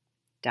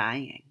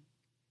 dying.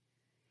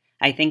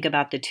 I think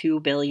about the 2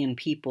 billion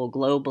people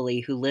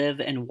globally who live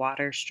in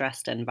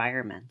water-stressed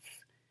environments,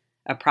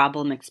 a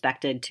problem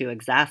expected to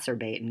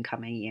exacerbate in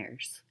coming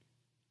years.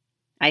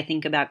 I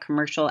think about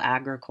commercial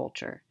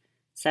agriculture,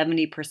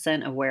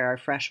 70% of where our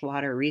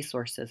freshwater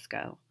resources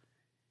go.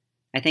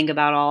 I think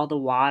about all the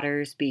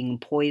waters being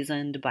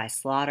poisoned by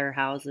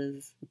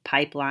slaughterhouses,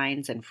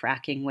 pipelines, and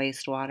fracking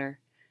wastewater.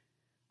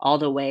 All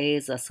the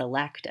ways a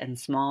select and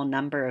small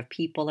number of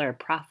people are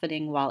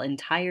profiting while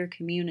entire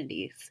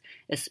communities,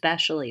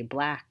 especially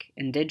Black,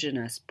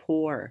 Indigenous,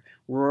 poor,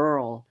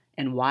 rural,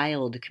 and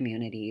wild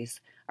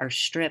communities, are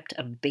stripped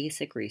of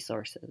basic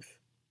resources.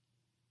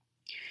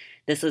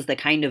 This is the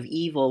kind of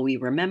evil we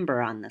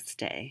remember on this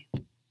day,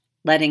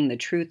 letting the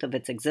truth of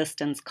its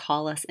existence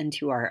call us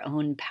into our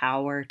own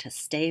power to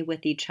stay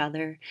with each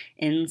other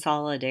in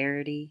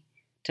solidarity,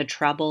 to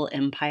trouble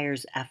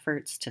empire's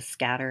efforts to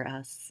scatter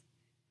us.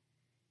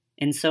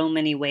 In so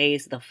many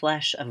ways, the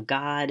flesh of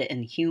God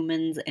and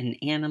humans and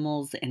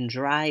animals and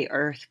dry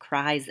earth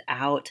cries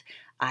out,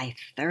 "I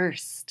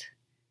thirst."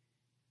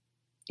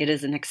 It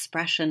is an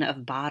expression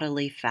of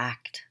bodily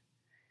fact.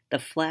 The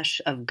flesh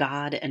of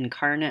God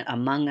incarnate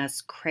among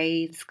us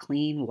craves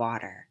clean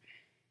water.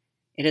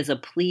 It is a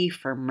plea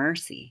for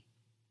mercy.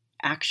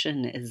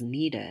 Action is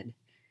needed.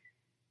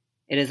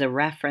 It is a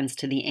reference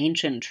to the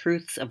ancient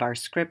truths of our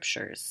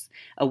scriptures,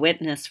 a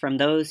witness from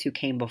those who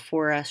came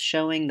before us,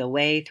 showing the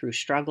way through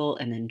struggle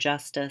and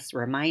injustice,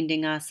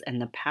 reminding us in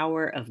the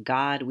power of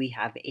God we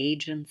have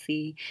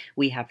agency,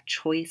 we have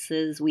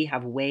choices, we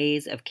have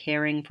ways of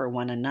caring for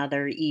one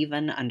another,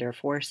 even under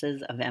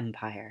forces of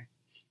empire.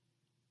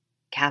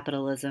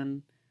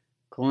 Capitalism,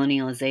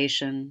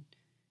 colonialization,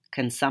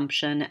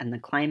 consumption, and the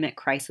climate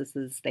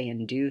crises they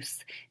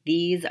induce,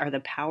 these are the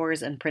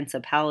powers and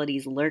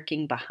principalities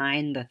lurking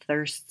behind the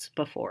thirsts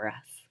before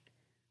us.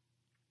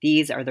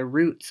 These are the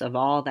roots of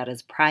all that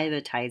is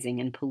privatizing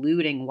and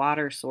polluting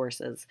water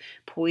sources,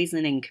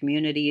 poisoning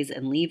communities,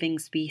 and leaving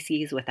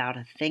species without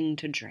a thing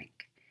to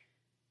drink.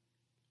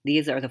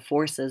 These are the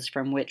forces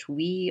from which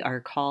we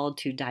are called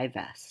to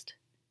divest,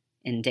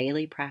 in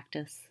daily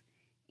practice,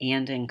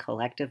 and in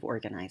collective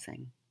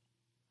organizing.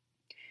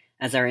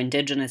 As our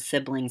indigenous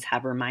siblings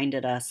have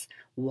reminded us,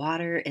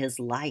 water is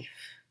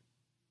life.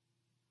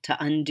 To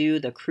undo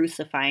the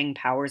crucifying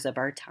powers of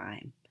our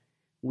time,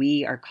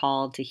 we are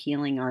called to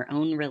healing our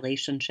own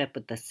relationship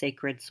with the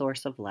sacred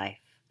source of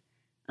life,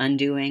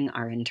 undoing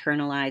our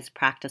internalized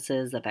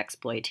practices of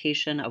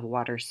exploitation of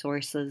water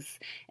sources,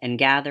 and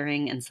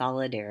gathering in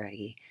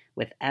solidarity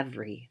with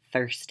every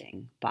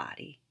thirsting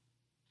body.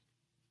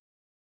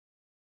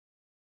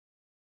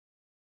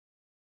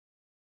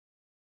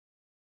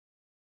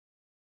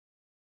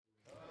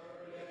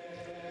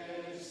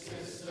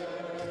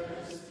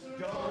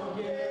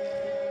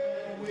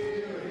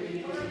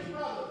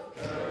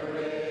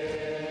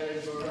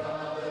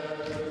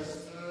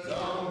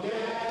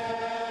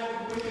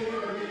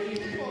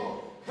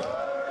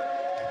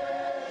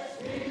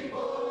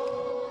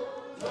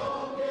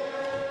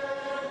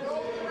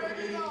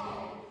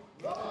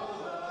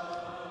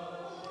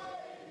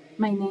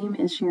 My name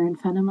is Sharon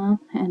Fenema,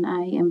 and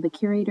I am the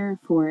curator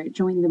for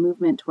Join the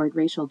Movement Toward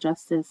Racial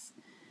Justice,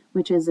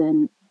 which is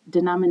a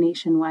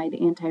denomination-wide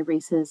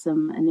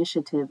anti-racism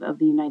initiative of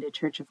the United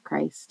Church of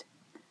Christ.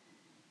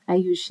 I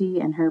use she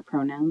and her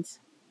pronouns.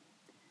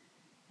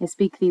 I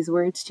speak these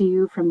words to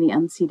you from the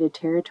unceded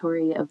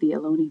territory of the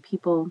Ohlone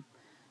people,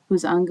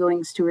 whose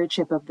ongoing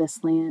stewardship of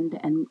this land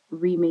and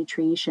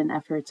rematriation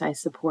efforts I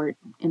support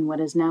in what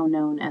is now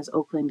known as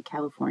Oakland,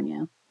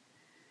 California.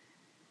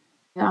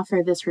 I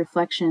offer this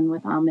reflection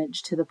with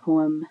homage to the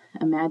poem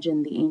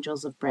Imagine the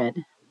Angels of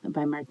Bread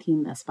by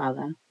Martín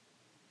Espada.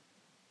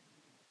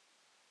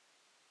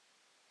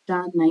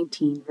 John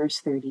 19, verse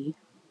 30.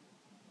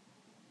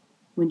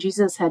 When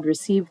Jesus had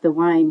received the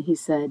wine, he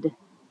said,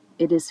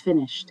 "It is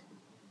finished."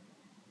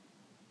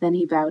 Then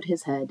he bowed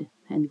his head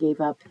and gave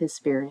up his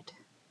spirit.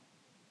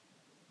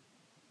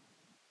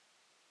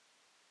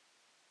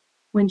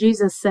 When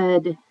Jesus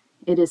said,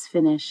 "It is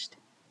finished,"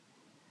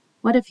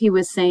 what if he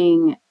was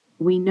saying,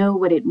 "We know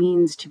what it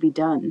means to be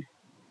done.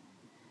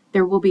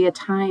 There will be a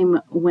time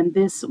when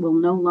this will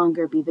no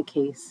longer be the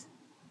case.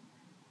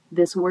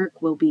 This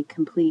work will be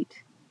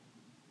complete."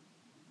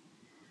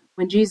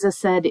 When Jesus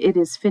said, "It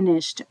is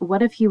finished,"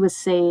 what if he was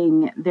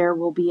saying there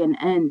will be an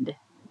end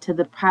to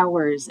the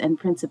powers and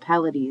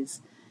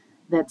principalities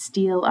that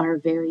steal our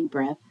very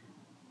breath?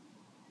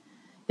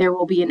 There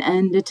will be an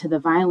end to the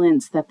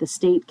violence that the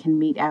state can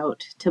mete out,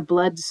 to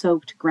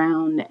blood-soaked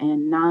ground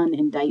and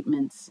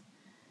non-indictments,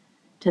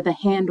 to the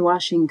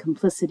hand-washing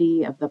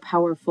complicity of the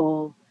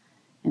powerful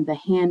and the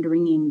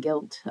hand-wringing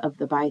guilt of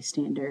the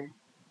bystander.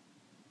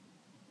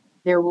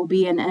 There will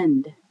be an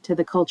end to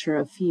the culture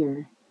of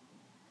fear,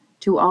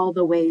 to all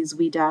the ways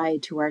we die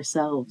to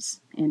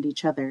ourselves and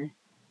each other.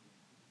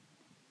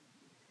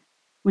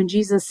 When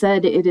Jesus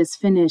said, "It is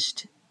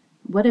finished,"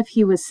 what if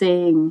he was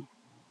saying,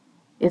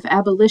 if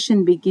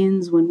abolition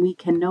begins when we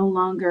can no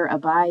longer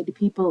abide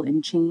people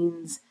in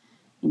chains,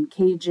 in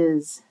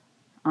cages,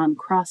 on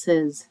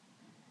crosses,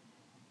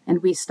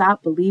 and we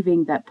stop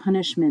believing that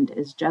punishment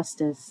is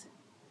justice,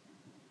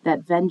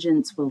 that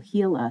vengeance will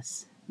heal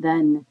us,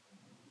 then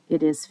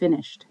it is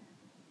finished.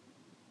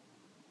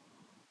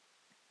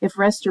 If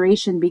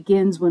restoration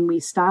begins when we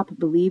stop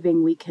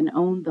believing we can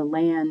own the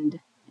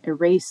land,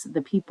 erase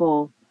the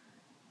people,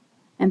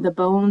 and the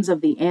bones of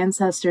the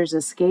ancestors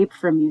escape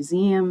from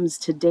museums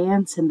to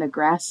dance in the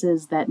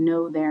grasses that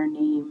know their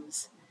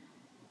names,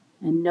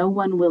 and no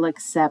one will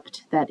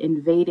accept that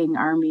invading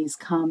armies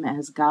come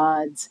as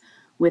gods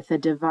with a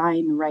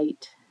divine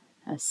right,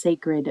 a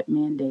sacred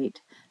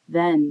mandate,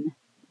 then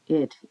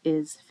it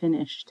is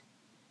finished.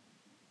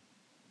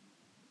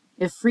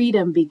 If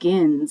freedom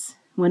begins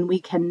when we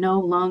can no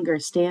longer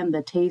stand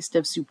the taste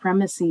of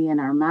supremacy in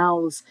our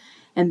mouths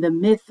and the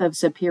myth of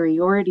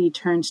superiority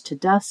turns to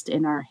dust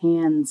in our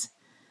hands,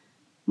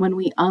 when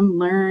we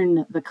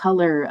unlearn the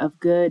color of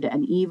good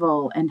and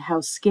evil and how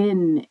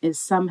skin is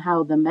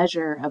somehow the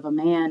measure of a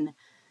man,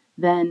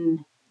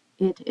 then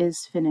it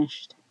is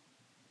finished.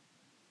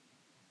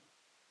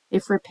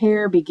 If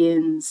repair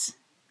begins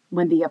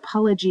when the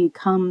apology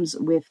comes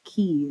with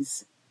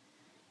keys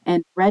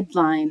and red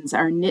lines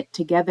are knit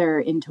together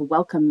into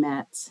welcome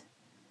mats,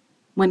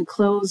 when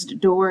closed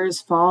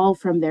doors fall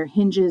from their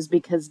hinges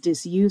because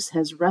disuse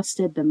has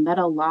rusted the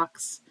metal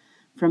locks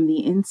from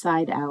the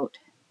inside out,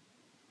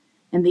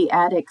 and the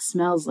attic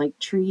smells like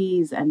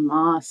trees and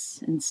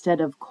moss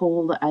instead of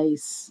cold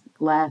ice,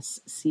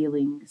 glass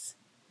ceilings.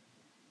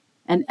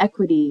 And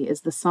equity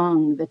is the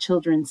song the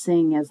children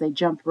sing as they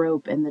jump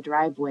rope in the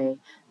driveway,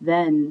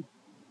 then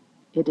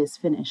it is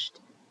finished.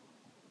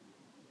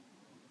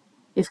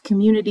 If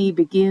community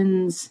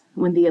begins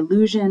when the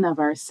illusion of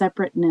our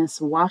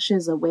separateness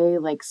washes away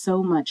like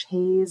so much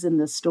haze in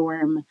the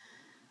storm,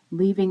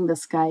 leaving the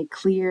sky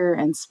clear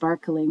and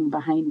sparkling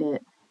behind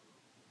it,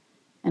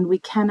 and we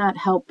cannot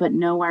help but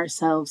know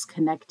ourselves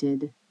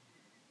connected,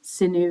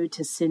 sinew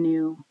to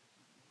sinew,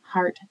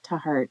 heart to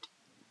heart,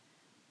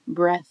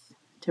 breath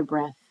to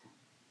breath,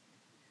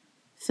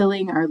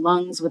 filling our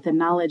lungs with the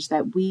knowledge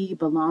that we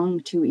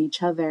belong to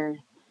each other,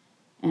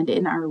 and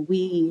in our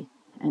we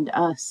and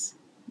us,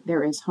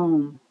 there is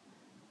home.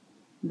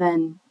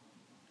 Then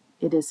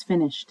it is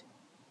finished.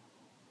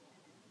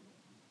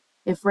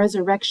 If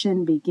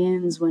resurrection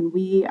begins when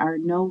we are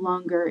no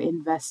longer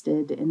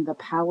invested in the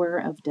power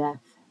of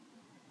death,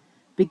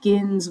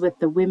 begins with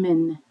the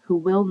women who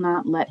will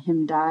not let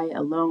him die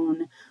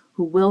alone,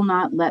 who will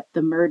not let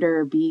the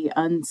murder be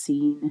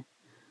unseen,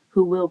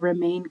 who will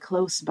remain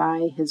close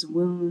by his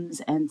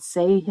wounds and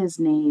say his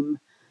name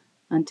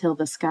until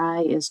the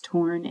sky is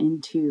torn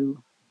in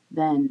two,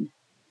 then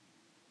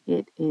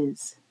it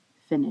is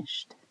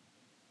finished.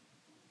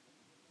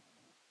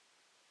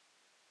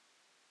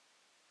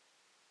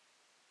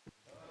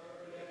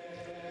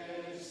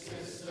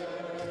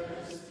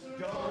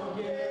 Don't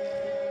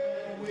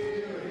get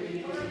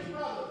weary.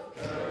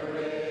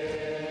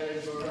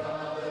 Courage,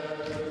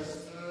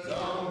 brothers.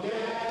 Don't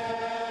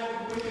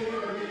get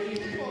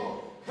weary.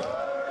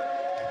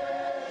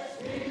 Courage,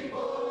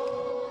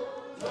 people.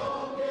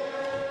 Don't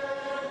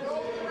get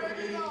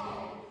weary.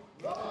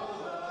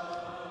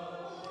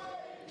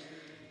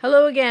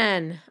 Hello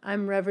again.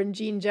 I'm Reverend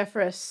Jean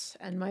Jeffress,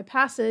 and my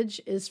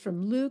passage is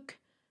from Luke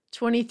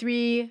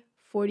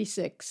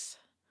 23:46.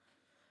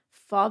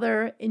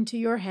 Father, into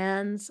your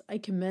hands I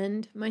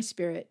commend my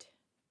spirit.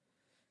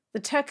 The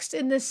text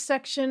in this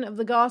section of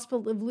the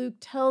Gospel of Luke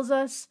tells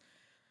us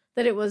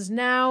that it was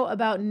now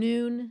about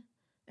noon,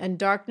 and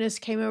darkness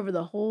came over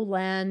the whole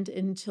land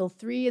until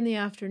 3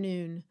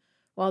 p.m,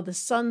 while the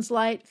sun's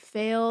light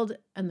failed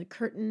and the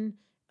curtain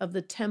of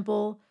the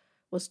temple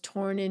was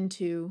torn in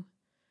two.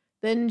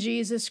 Then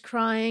Jesus,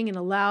 crying in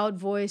a loud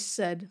voice,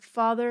 said,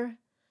 Father,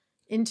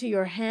 into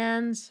your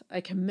hands I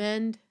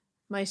commend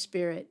my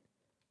spirit.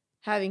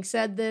 Having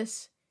said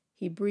this,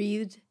 he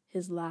breathed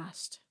his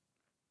last.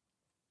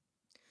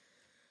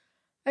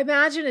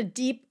 Imagine a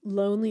deep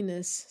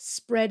loneliness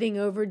spreading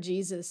over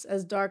Jesus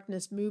as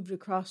darkness moved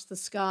across the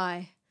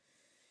sky.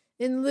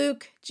 In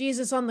Luke,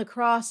 Jesus on the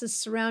cross is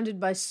surrounded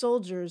by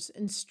soldiers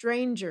and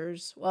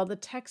strangers, while the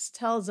text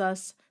tells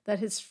us that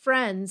his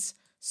friends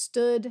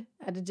stood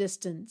at a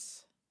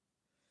distance.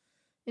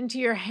 Into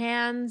your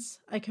hands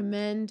I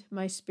commend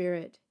my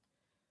spirit.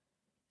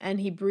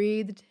 And he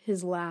breathed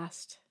his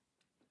last.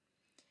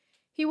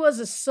 He was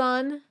a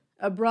son,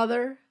 a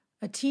brother,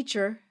 a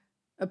teacher,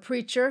 a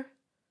preacher,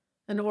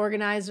 an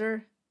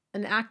organizer,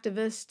 an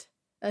activist,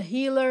 a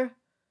healer,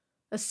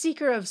 a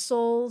seeker of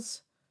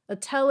souls, a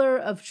teller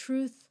of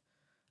truth,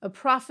 a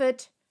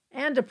prophet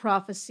and a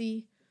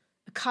prophecy,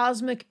 a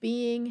cosmic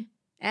being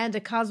and a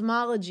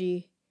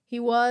cosmology. He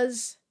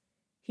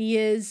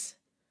is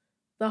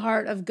the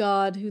heart of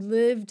God who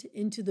lived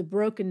into the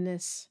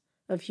brokenness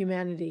of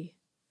humanity.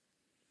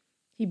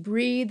 He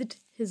breathed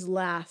his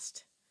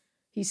last.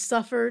 He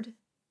suffered,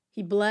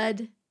 he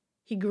bled,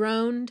 he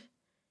groaned,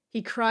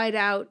 he cried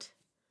out.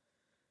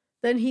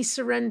 Then he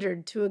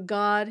surrendered to a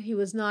God he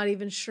was not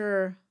even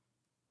sure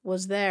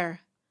was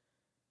there.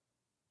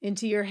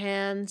 Into your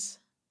hands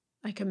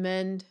I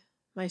commend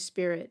my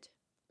spirit.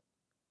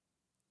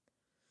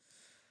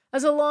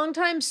 As a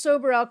longtime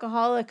sober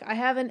alcoholic, I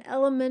have an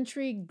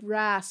elementary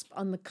grasp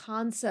on the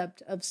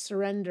concept of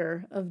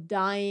surrender, of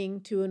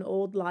dying to an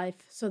old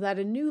life so that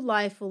a new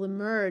life will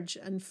emerge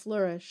and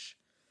flourish.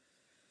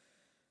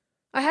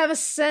 I have a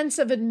sense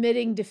of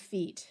admitting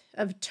defeat,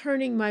 of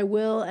turning my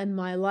will and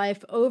my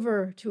life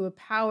over to a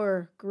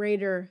power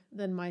greater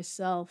than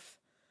myself.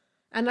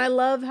 And I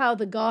love how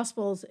the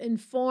Gospels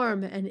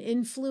inform and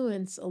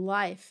influence a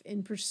life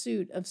in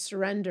pursuit of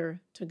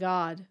surrender to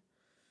God.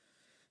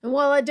 And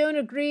while I don't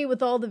agree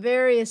with all the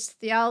various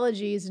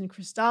theologies and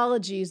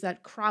Christologies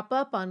that crop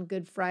up on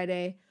Good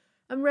Friday,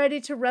 I'm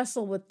ready to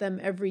wrestle with them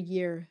every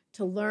year,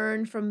 to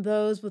learn from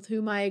those with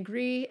whom I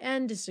agree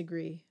and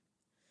disagree.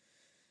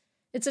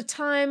 It's a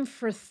time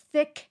for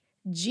thick,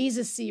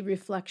 Jesus-y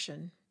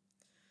reflection,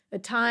 a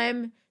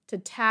time to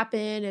tap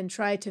in and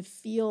try to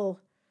feel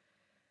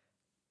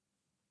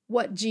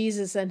what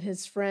Jesus and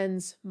his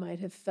friends might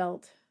have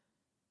felt.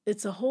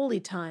 It's a holy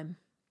time.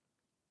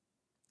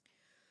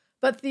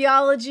 But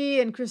theology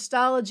and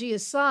Christology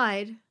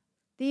aside,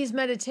 these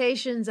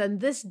meditations and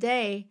this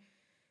day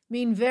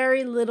mean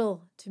very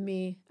little to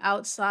me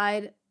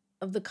outside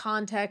of the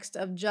context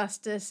of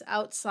justice,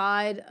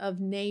 outside of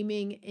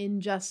naming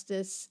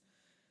injustice,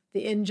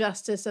 the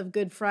injustice of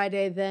Good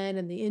Friday then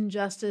and the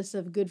injustice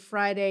of Good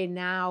Friday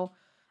now,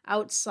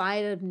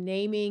 outside of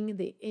naming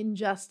the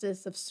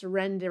injustice of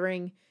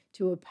surrendering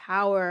to a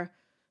power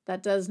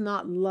that does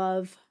not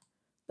love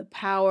the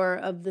power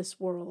of this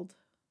world.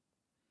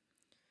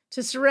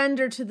 To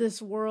surrender to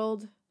this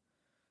world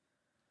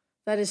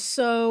that is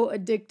so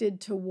addicted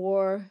to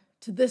war,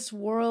 to this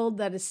world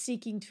that is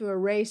seeking to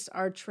erase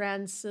our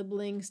trans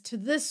siblings, to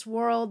this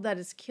world that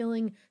is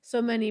killing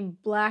so many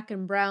black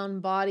and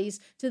brown bodies,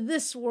 to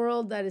this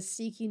world that is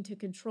seeking to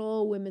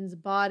control women's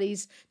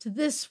bodies, to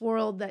this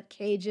world that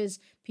cages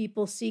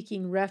people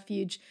seeking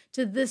refuge,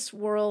 to this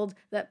world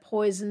that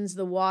poisons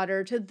the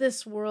water, to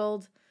this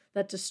world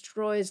that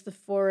destroys the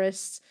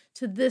forests,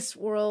 to this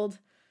world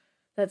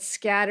that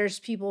scatters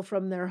people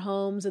from their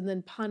homes and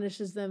then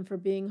punishes them for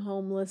being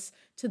homeless,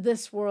 to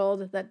this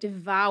world that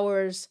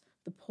devours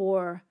the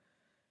poor.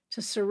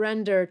 To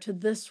surrender to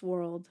this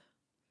world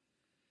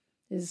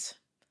is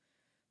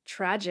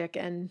tragic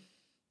and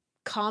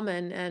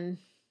common, and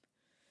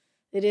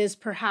it is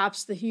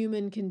perhaps the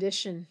human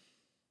condition.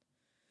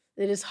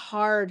 It is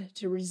hard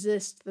to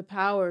resist the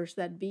powers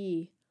that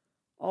be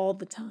all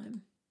the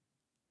time.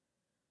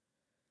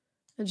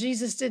 And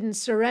Jesus didn't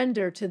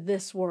surrender to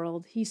this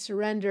world. He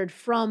surrendered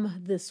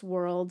from this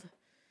world,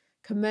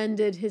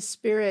 commended his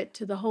spirit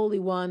to the Holy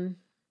One.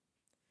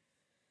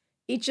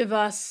 Each of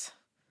us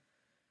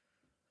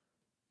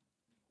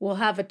will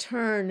have a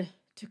turn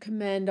to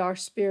commend our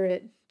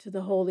spirit to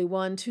the Holy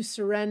One, to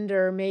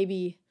surrender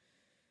maybe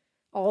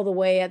all the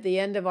way at the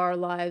end of our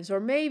lives, or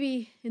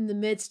maybe in the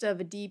midst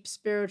of a deep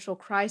spiritual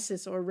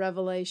crisis or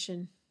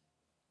revelation.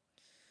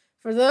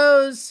 For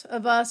those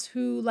of us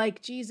who,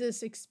 like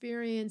Jesus,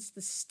 experience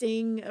the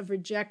sting of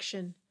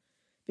rejection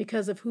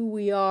because of who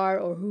we are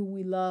or who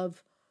we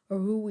love or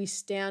who we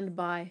stand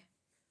by,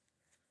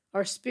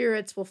 our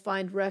spirits will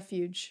find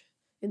refuge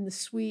in the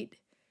sweet,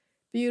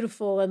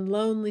 beautiful, and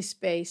lonely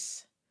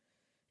space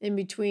in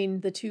between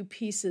the two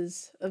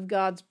pieces of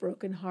God's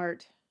broken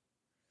heart.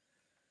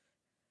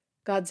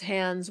 God's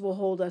hands will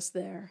hold us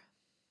there.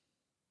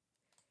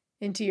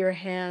 Into your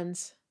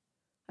hands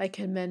I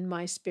commend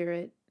my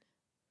spirit.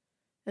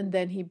 And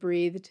then he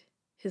breathed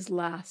his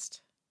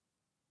last.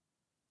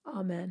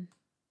 Amen.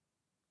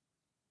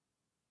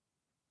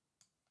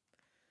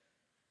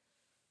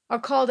 Our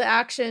call to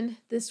action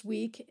this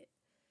week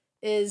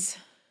is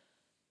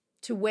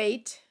to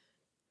wait,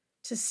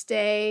 to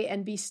stay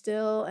and be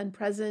still and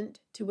present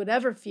to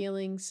whatever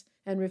feelings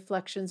and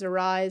reflections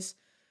arise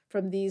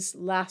from these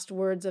last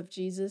words of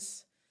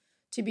Jesus,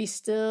 to be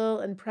still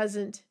and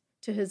present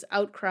to his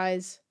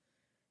outcries,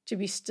 to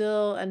be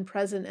still and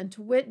present and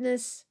to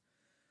witness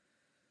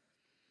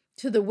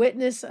to the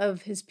witness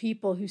of his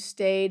people who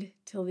stayed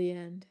till the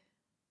end.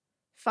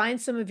 Find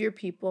some of your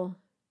people,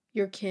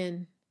 your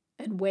kin,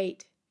 and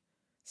wait.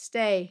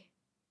 Stay,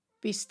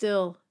 be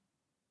still,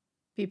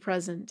 be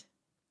present.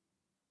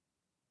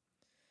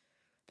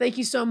 Thank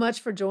you so much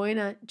for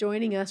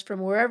joining us from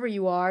wherever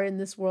you are in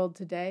this world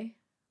today.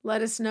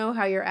 Let us know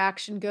how your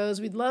action goes.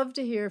 We'd love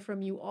to hear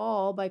from you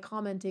all by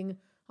commenting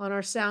on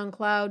our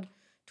SoundCloud,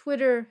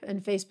 Twitter,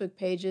 and Facebook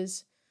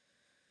pages.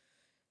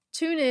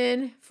 Tune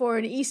in for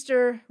an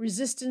Easter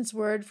resistance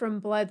word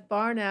from Blythe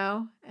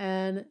Barnow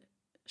and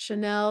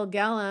Chanel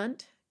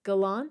Gallant.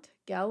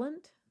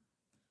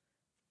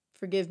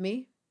 Forgive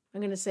me. I'm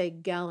going to say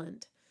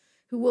Gallant,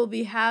 who will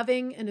be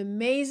having an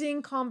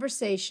amazing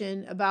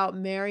conversation about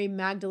Mary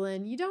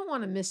Magdalene. You don't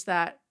want to miss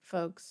that,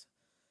 folks.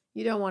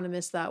 You don't want to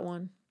miss that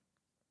one.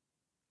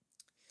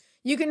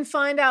 You can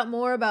find out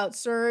more about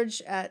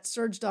Surge at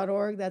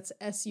surge.org. That's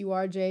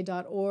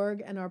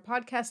surj.org. And our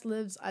podcast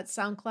lives at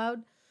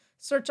SoundCloud.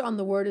 Search on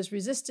The Word is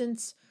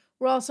Resistance.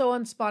 We're also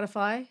on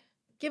Spotify.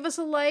 Give us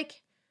a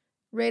like.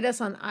 Rate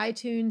us on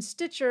iTunes,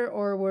 Stitcher,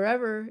 or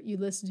wherever you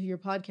listen to your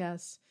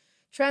podcasts.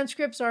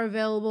 Transcripts are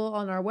available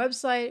on our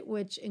website,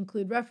 which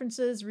include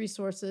references,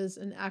 resources,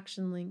 and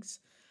action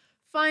links.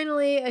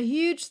 Finally, a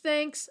huge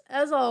thanks,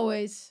 as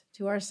always,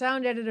 to our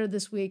sound editor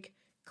this week,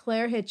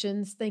 Claire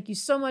Hitchens. Thank you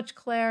so much,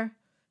 Claire,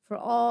 for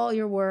all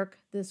your work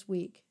this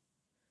week.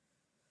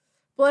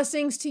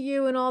 Blessings to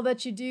you and all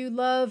that you do.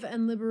 Love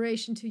and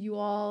liberation to you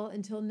all.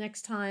 Until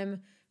next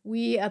time,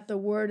 we at the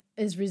Word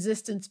is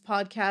Resistance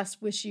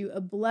podcast wish you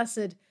a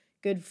blessed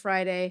Good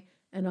Friday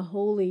and a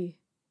holy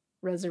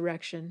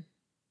resurrection.